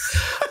up.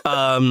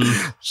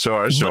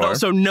 Sure. But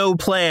also no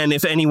plan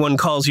if anyone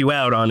calls you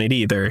out on it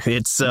either.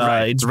 It's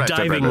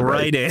diving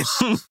right in.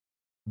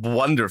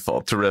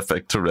 Wonderful.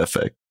 Terrific.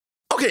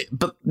 Okay,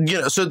 but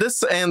so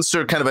this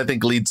answer kind of, I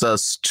think, leads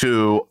us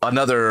to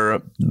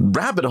another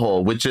rabbit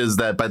hole, which is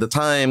that by the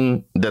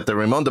time that the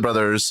Raimonda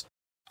brothers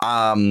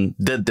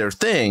did their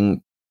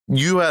thing,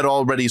 you had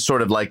already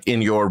sort of like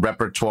in your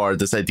repertoire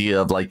this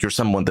idea of like you're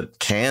someone that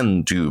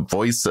can do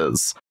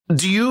voices.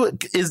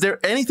 Is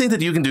there anything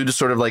that you can do to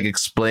sort of like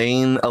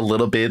explain a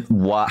little bit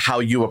how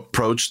you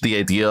approach the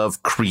idea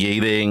of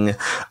creating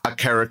a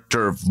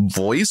character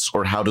voice,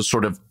 or how to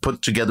sort of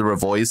put together a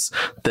voice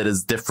that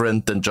is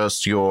different than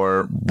just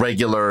your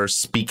regular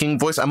speaking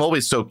voice? I'm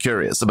always so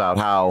curious about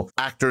how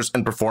actors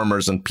and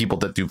performers and people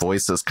that do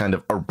voices kind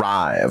of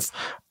arrive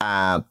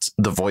at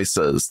the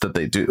voices that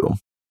they do.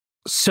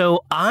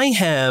 So I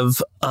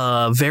have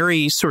a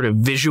very sort of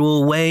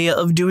visual way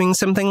of doing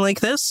something like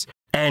this,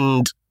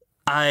 and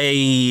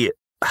I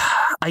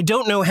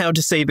don't know how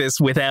to say this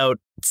without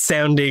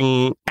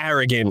sounding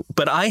arrogant,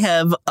 but I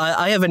have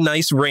a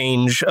nice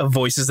range of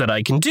voices that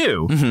I can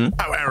do.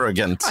 How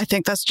arrogant. I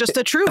think that's just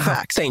a true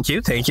fact. Thank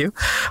you.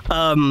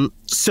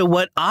 So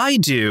what I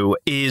do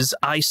is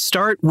I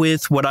start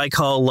with what I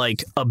call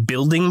like a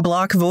building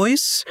block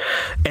voice,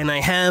 and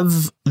I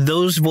have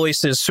those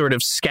voices sort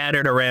of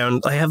scattered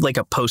around. I have like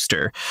a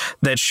poster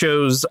that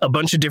shows a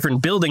bunch of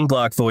different building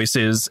block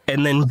voices,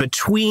 and then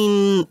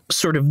between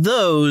sort of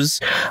those,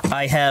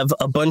 I have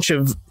a bunch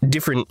of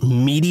different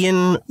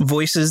median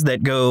voices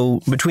that go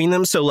between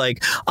them. So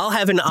like I'll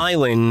have an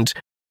island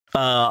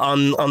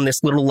on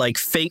this little like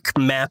fake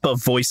map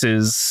of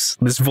voices,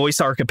 this voice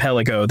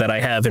archipelago that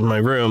I have in my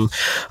room,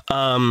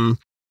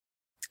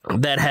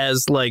 that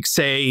has like,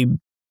 say,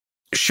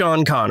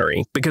 Sean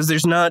Connery, because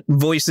there's not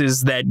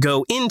voices that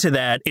go into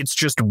that. It's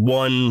just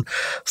one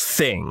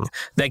thing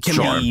that can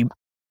be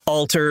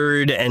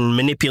altered and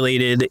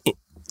manipulated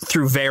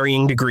through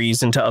varying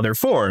degrees into other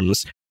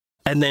forms.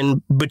 And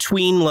then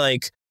between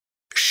like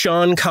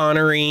Sean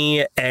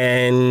Connery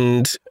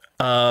and,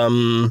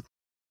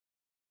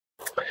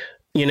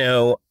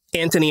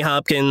 Anthony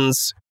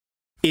Hopkins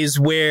is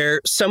where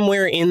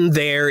somewhere in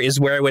there is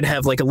where I would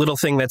have like a little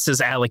thing that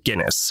says Alec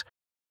Guinness.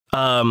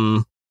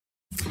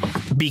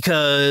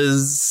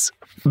 Because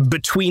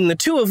between the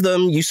two of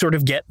them, you sort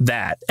of get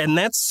that. And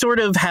that's sort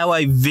of how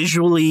I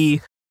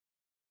visually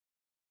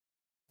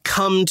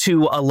come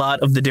to a lot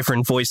of the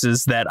different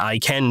voices that I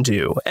can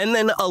do. And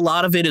then a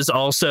lot of it is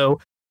also,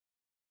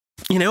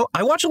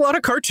 I watch a lot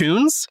of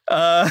cartoons,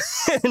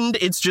 and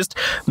it's just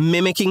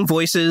mimicking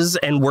voices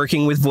and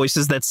working with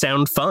voices that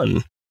sound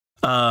fun.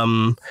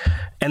 And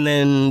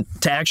then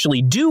to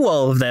actually do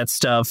all of that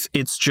stuff,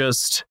 it's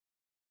just,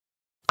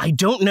 I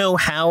don't know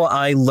how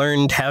I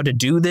learned how to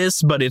do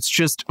this, but it's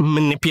just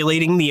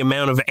manipulating the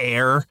amount of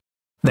air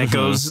that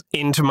goes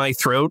into my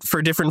throat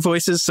for different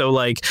voices. So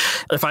like,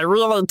 if I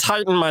really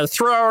tighten my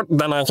throat,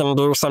 then I can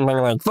do something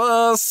like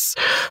this.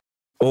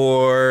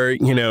 Or,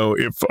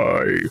 if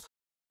I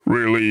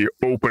really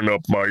open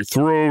up my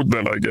throat,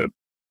 then I get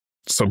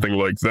something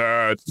like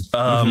that.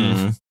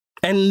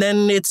 And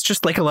then it's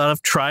just like a lot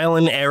of trial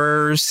and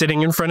error,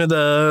 sitting in front of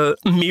the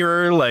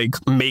mirror, like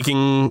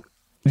making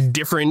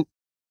different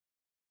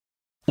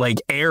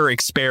like air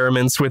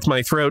experiments with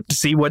my throat to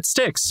see what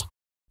sticks.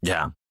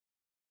 Yeah.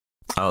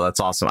 Oh, that's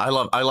awesome. I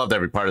loved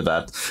every part of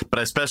that, but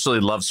I especially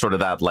love sort of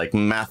that like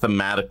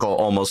mathematical,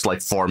 almost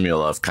like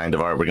formula of kind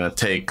of, all right, we're going to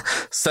take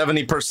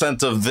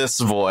 70% of this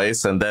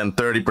voice and then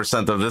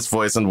 30% of this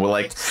voice, and we're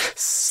like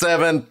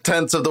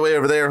 7/10 of the way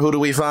over there. Who do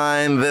we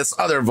find? This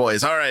other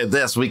voice. All right,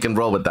 we can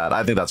roll with that.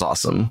 I think that's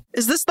awesome.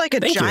 Is this like a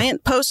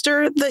giant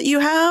poster that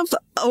you have?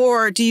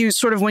 Or do you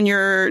sort of, when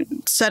you're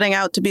setting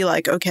out to be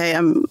like, okay,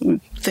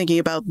 I'm thinking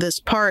about this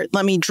part,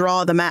 let me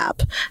draw the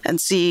map and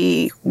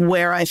see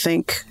where I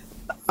think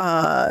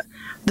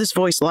this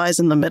voice lies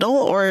in the middle?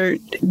 Or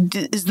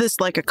is this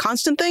like a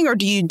constant thing, or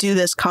do you do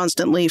this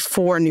constantly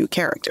for new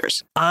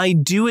characters? I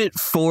do it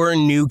for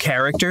new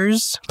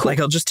characters. Cool. Like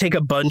I'll just take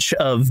a bunch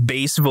of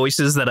base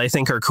voices that I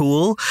think are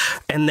cool,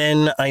 and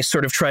then I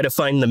sort of try to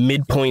find the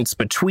midpoints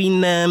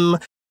between them,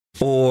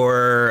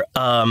 or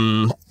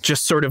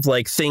just sort of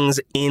like things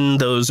in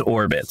those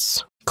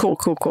orbits. Cool.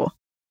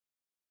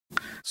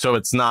 So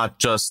it's not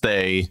just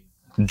a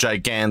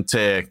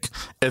gigantic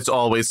It's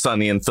Always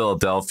Sunny in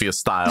Philadelphia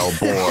style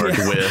board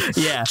with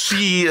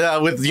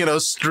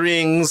with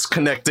strings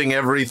connecting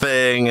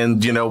everything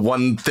and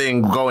one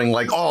thing going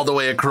like all the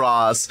way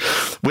across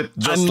with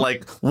just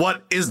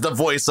what is the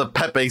voice of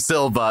Pepe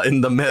Silva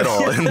in the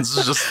middle, and it's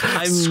just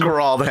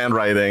scrawled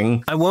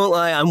handwriting. I won't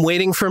lie, I'm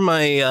waiting for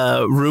my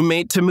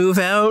roommate to move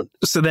out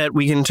so that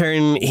we can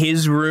turn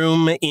his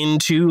room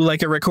into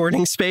like a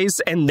recording space,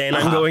 and then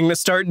I'm going to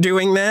start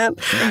doing that.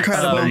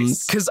 Incredible.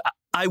 Because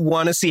I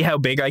want to see how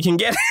big I can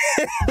get.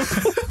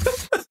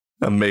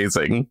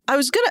 Amazing. I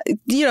was gonna,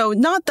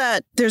 not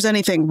that there's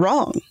anything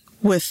wrong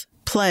with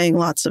playing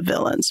lots of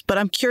villains, but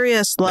I'm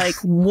curious, like,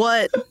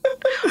 what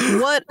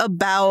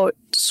about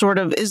sort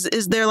of,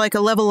 is there like a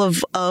level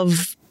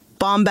of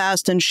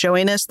bombast and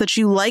showiness that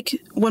you like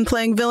when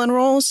playing villain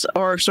roles,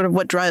 or sort of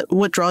what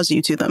draws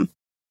you to them?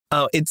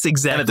 Oh, it's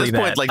exactly that. And at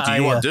this point, like,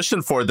 do you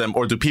audition for them,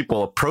 or do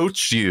people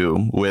approach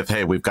you with,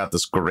 hey, we've got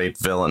this great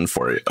villain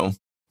for you?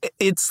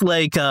 It's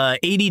like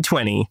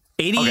 80-20.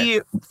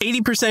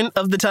 80%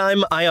 of the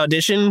time I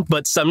audition,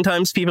 but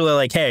sometimes people are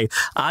like, hey,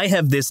 I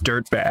have this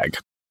dirtbag.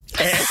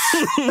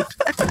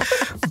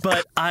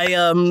 But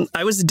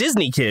I was a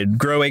Disney kid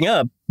growing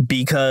up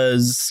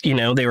because,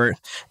 they were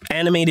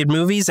animated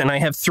movies, and I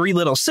have 3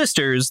 little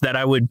sisters that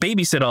I would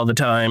babysit all the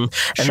time.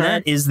 And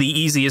that is the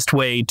easiest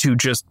way to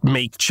just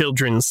make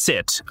children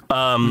sit.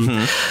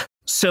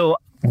 So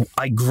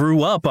I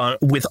grew up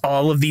with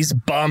all of these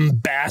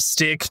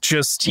bombastic,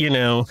 just,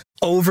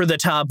 over the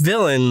top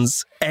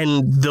villains.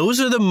 And those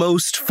are the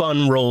most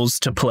fun roles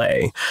to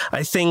play.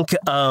 I think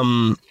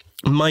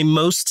my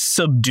most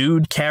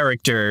subdued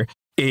character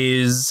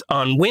is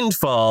on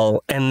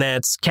Windfall, and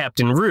that's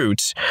Captain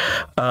Root,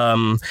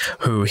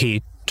 who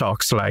he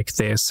talks like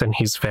this, and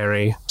he's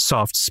very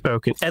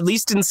soft-spoken, at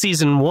least in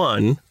season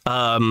 1.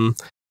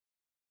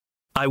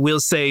 I will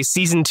say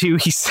season 2,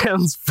 he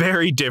sounds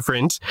very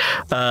different.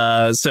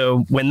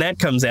 So when that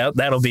comes out,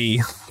 that'll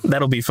be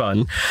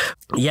fun.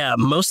 Yeah,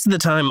 most of the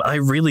time, I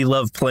really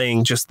love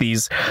playing just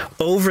these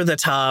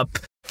over-the-top,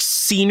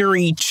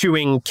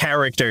 scenery-chewing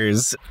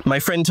characters. My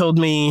friend told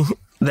me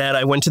that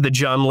I went to the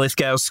John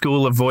Lithgow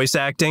School of Voice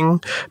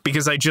Acting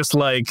because I just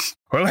well,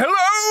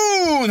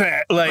 hello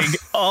there! Like,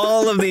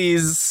 all of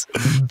these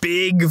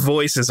big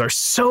voices are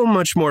so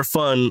much more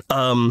fun.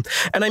 And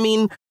I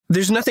mean,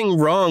 there's nothing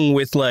wrong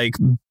with,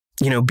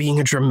 being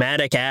a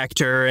dramatic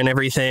actor and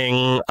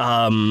everything.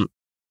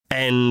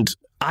 And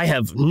I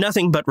have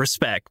nothing but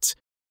respect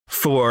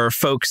for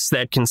folks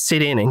that can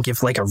sit in and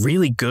give, a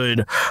really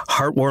good,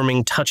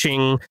 heartwarming,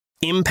 touching,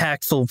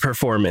 impactful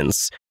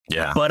performance.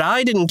 Yeah. But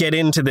I didn't get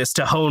into this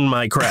to hone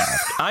my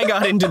craft. I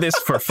got into this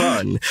for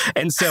fun.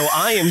 And so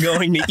I am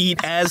going to eat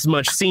as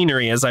much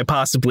scenery as I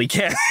possibly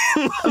can.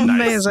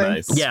 Amazing.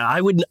 Nice. Yeah, I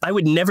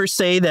would never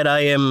say that I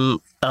am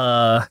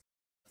a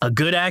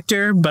good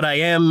actor, but I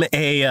am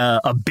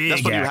a big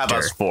actor. That's what you have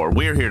us for.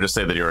 We're here to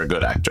say that you're a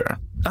good actor.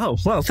 Oh,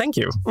 well, thank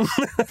you.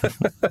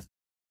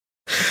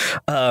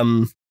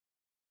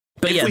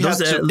 But yeah,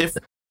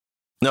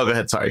 no, go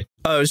ahead. Sorry.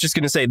 I was just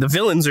going to say the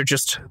villains are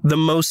just the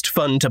most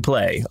fun to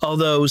play.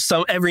 Although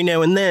every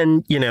now and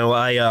then,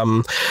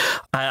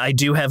 I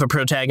do have a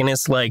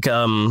protagonist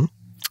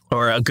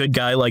or a good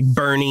guy like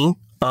Bernie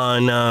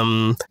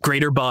on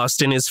Greater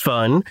Boston is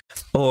fun,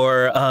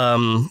 or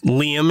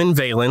Liam in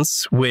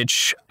Valence,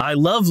 which I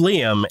love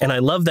Liam and I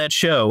love that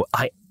show.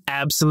 I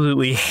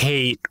absolutely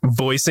hate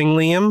voicing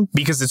Liam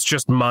because it's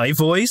just my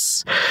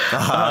voice.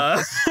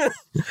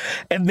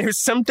 And there's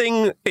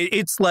something,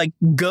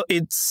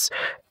 it's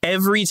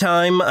every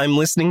time I'm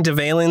listening to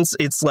Valence,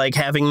 it's like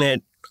having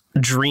that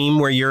dream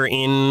where you're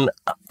in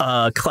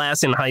a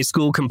class in high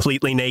school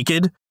completely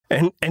naked.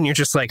 And you're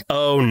just like,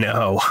 oh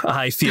no,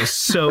 I feel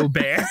so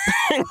bad.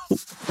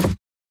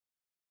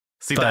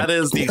 See, that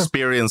is the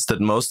experience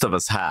that most of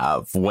us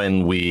have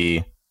when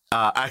we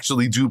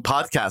actually do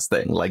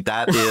podcasting. Like,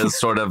 that is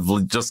sort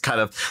of just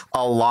kind of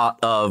a lot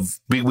of,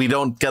 we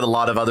don't get a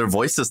lot of other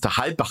voices to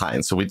hide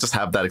behind. So we just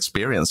have that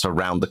experience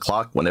around the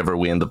clock whenever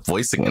we end up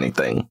voicing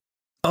anything.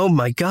 Oh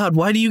my God,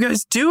 why do you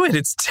guys do it?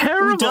 It's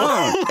terrible. We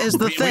don't, is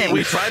the thing.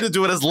 We try to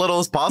do it as little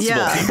as possible.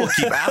 Yeah. People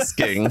keep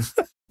asking.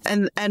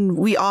 And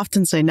we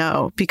often say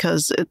no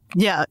because,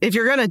 if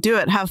you're going to do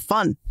it, have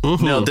fun.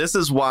 Mm-hmm. No, this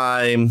is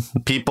why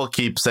people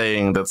keep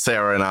saying that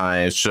Sarah and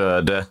I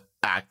should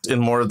act in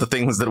more of the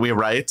things that we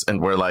write.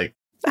 And we're like,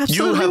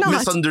 absolutely you have not.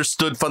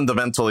 misunderstood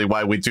fundamentally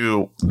why we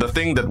do the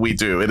thing that we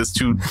do. It is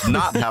to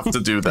not have to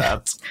do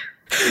that.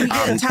 We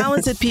get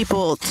talented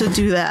people to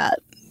do that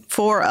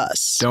for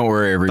us. Don't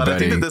worry, everybody. But I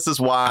think that this is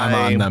why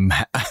I'm on them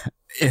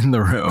in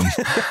the room.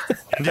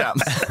 Yeah.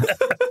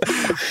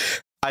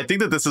 I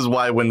think that this is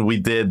why when we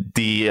did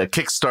the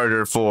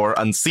Kickstarter for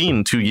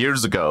Unseen 2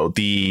 years ago,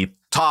 the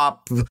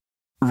top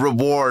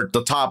reward,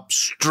 the top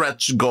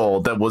stretch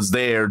goal that was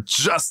there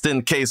just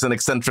in case an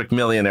eccentric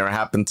millionaire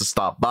happened to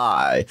stop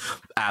by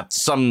at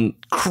some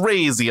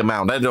crazy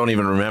amount. I don't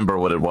even remember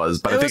what it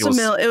was, but I think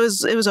it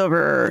was it was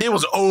over. It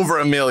was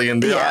over $1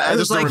 million. Yeah, I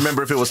just don't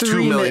remember if it was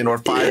 2 million or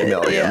 5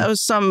 million. Yeah, it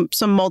was some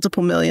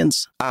multiple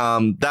millions.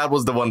 That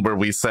was the one where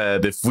we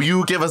said, if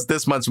you give us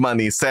this much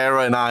money,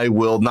 Sarah and I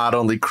will not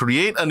only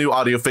create a new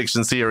audio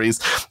fiction series,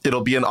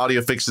 it'll be an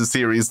audio fiction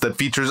series that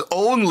features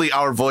only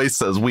our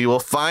voices. We will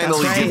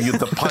finally give you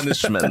the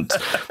punishment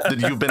that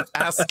you've been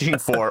asking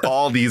for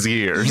all these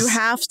years. You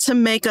have to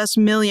make us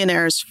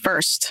millionaires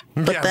first,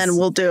 but then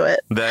we'll do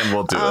it. Then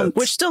we'll do it.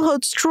 Which still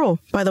holds true,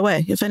 by the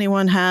way. If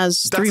anyone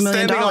has $3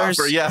 million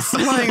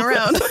lying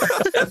around,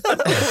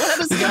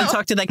 we gotta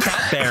talk to that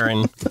cat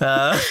baron.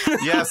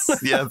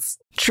 Yes.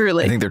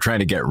 Truly. I think they're trying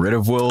to get rid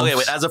of wolves. Okay,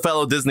 wait, as a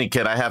fellow Disney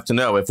kid, I have to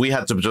know, if we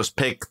had to just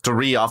pick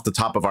 3 off the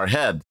top of our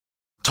head,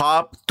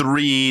 top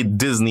 3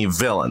 Disney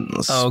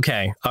villains.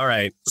 Okay, all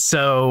right.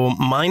 So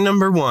my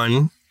number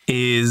 1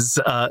 is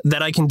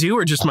that I can do,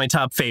 or just my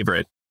top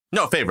favorite?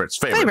 No, favorites.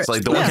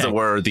 Like the ones that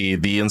were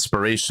the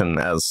inspiration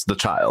as the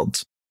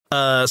child.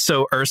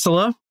 So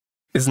Ursula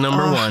is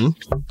number 1.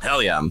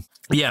 Hell yeah.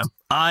 Yeah.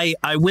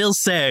 I will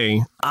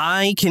say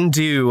I can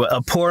do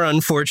a poor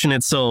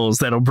unfortunate souls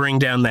that'll bring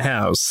down the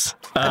house.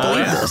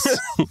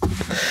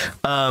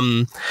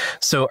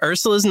 So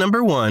Ursula's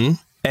number 1,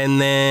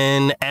 and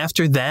then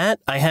after that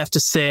I have to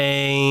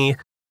say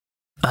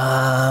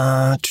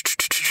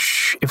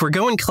if we're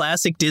going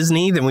classic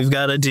Disney, then we've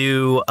got to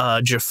do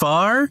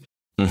Jafar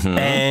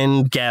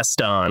and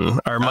Gaston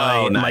are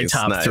my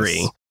top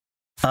 3.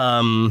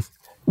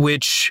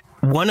 Which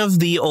one of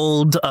the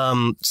old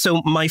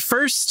so my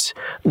first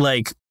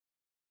like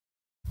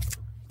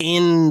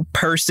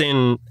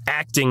in-person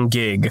acting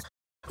gig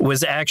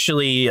was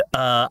actually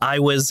I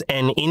was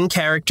an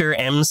in-character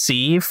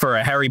MC for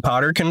a Harry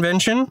Potter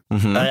convention.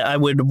 I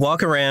would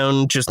walk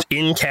around just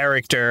in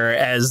character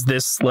as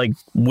this like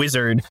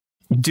wizard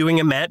doing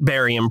a Matt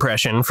Berry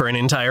impression for an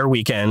entire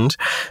weekend.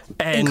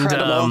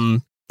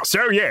 And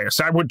so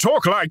yes, I would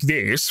talk like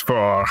this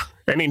for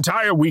an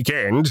entire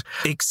weekend.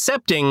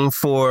 Excepting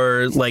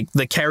for like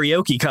the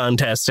karaoke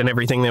contest and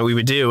everything that we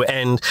would do.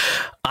 And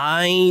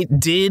I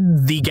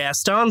did the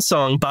Gaston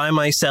song by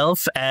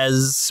myself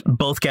as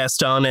both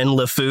Gaston and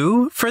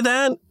LeFou for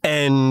that.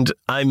 And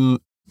I'm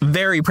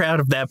very proud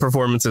of that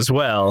performance as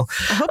well.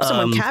 I hope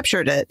someone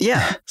captured it.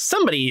 Yeah.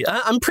 Somebody,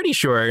 I'm pretty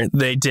sure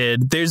they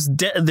did. There's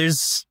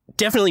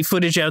definitely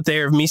footage out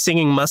there of me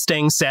singing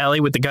Mustang Sally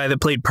with the guy that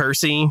played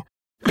Percy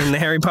in the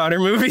Harry Potter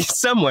movie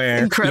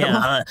somewhere. Incredible.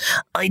 Yeah,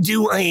 I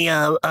do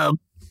a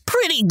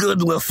pretty good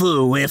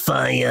LeFou if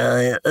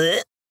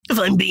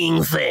I'm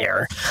being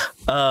fair.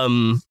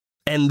 And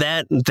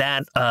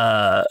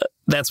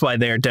that's why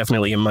they're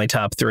definitely in my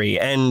top 3.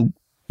 And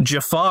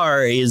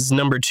Jafar is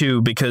number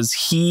 2 because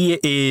he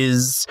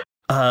is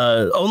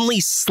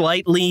only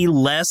slightly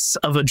less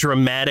of a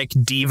dramatic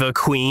diva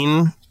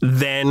queen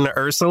than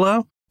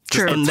Ursula.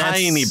 Just a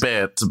tiny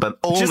bit, but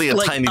only a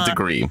tiny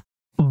degree.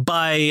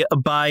 By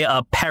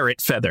a parrot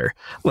feather.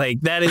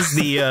 Like that is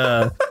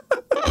the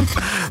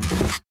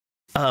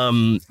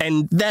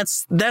and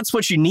that's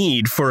what you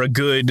need for a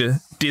good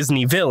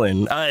Disney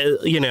villain.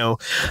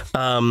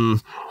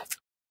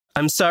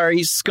 I'm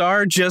sorry,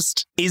 Scar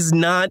just is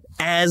not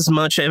as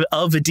much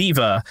of a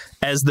diva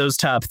as those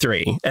top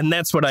 3, and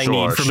that's what I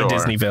need from a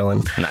Disney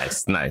villain.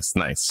 Nice.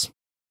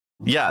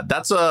 Yeah,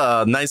 that's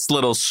a nice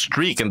little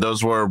streak, and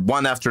those were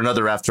one after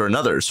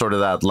another, sort of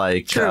that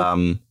like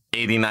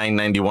 89,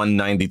 91,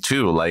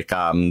 92. Like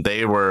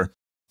they were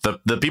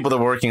the people that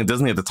were working at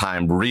Disney at the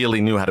time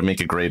really knew how to make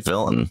a great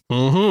villain.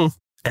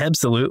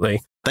 Absolutely.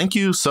 Thank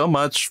you so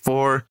much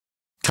for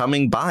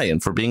coming by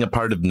and for being a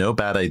part of No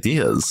Bad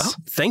Ideas. Oh,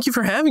 thank you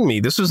for having me.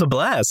 This was a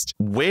blast.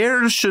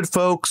 Where should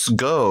folks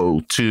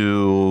go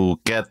to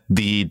get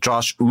the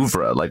Josh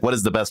oeuvre? Like, what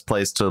is the best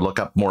place to look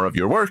up more of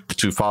your work,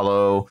 to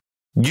follow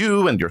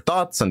you and your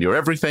thoughts and your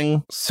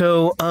everything?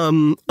 So,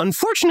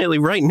 unfortunately,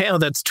 right now,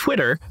 that's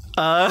Twitter.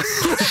 We are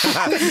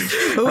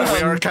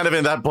kind of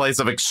in that place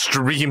of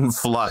extreme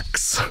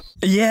flux.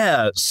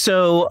 Yeah.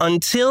 So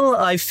until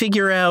I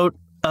figure out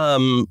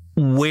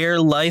where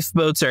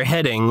lifeboats are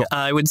heading,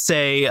 I would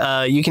say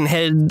you can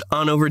head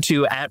on over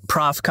to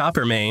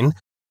 @ProfCoppermain.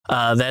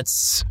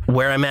 That's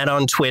where I'm at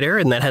on Twitter,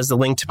 and that has the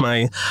link to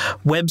my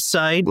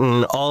website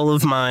and all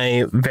of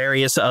my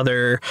various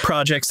other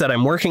projects that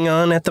I'm working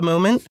on at the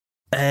moment.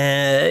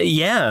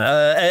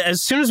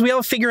 As soon as we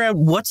all figure out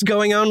what's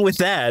going on with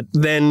that,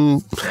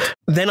 then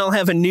I'll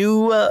have a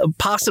new,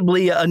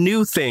 possibly a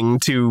new thing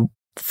to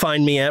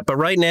find me at. But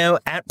right now,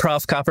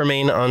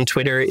 @ProfCoppermain on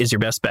Twitter is your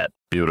best bet.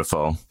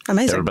 Beautiful.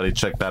 Amazing. Everybody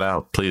check that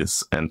out,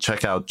 please. And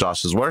check out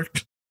Josh's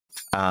work.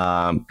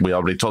 We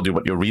already told you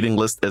what your reading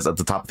list is at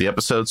the top of the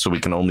episode, so we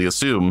can only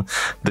assume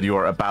that you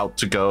are about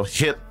to go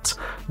hit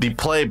the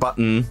play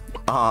button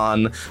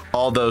on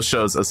all those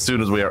shows as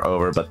soon as we are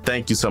over. But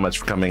thank you so much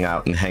for coming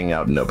out and hanging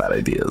out in No Bad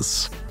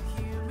Ideas.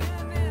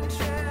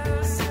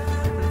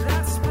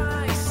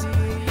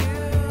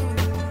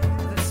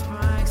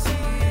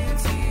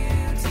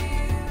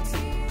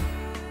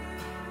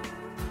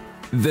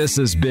 This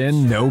has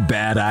been No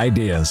Bad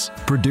Ideas,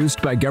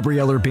 produced by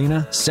Gabrielle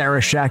Urbina,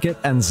 Sarah Shackett,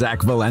 and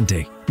Zach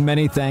Valenti.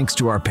 Many thanks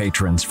to our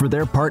patrons for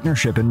their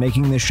partnership in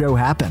making this show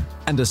happen.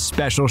 And a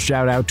special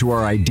shout out to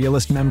our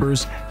Idealist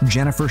members,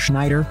 Jennifer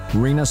Schneider,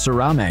 Rena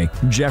Sarame,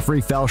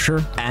 Jeffrey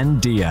Felsher,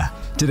 and Dia.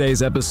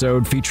 Today's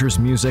episode features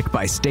music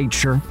by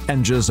Stateshire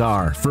and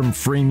Jazar from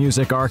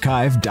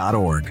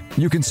freemusicarchive.org.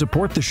 You can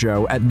support the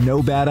show at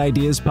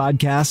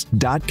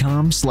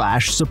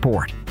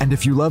nobadideaspodcast.com/support. And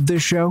if you love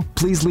this show,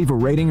 please leave a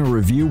rating or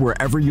review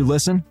wherever you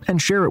listen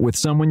and share it with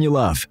someone you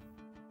love.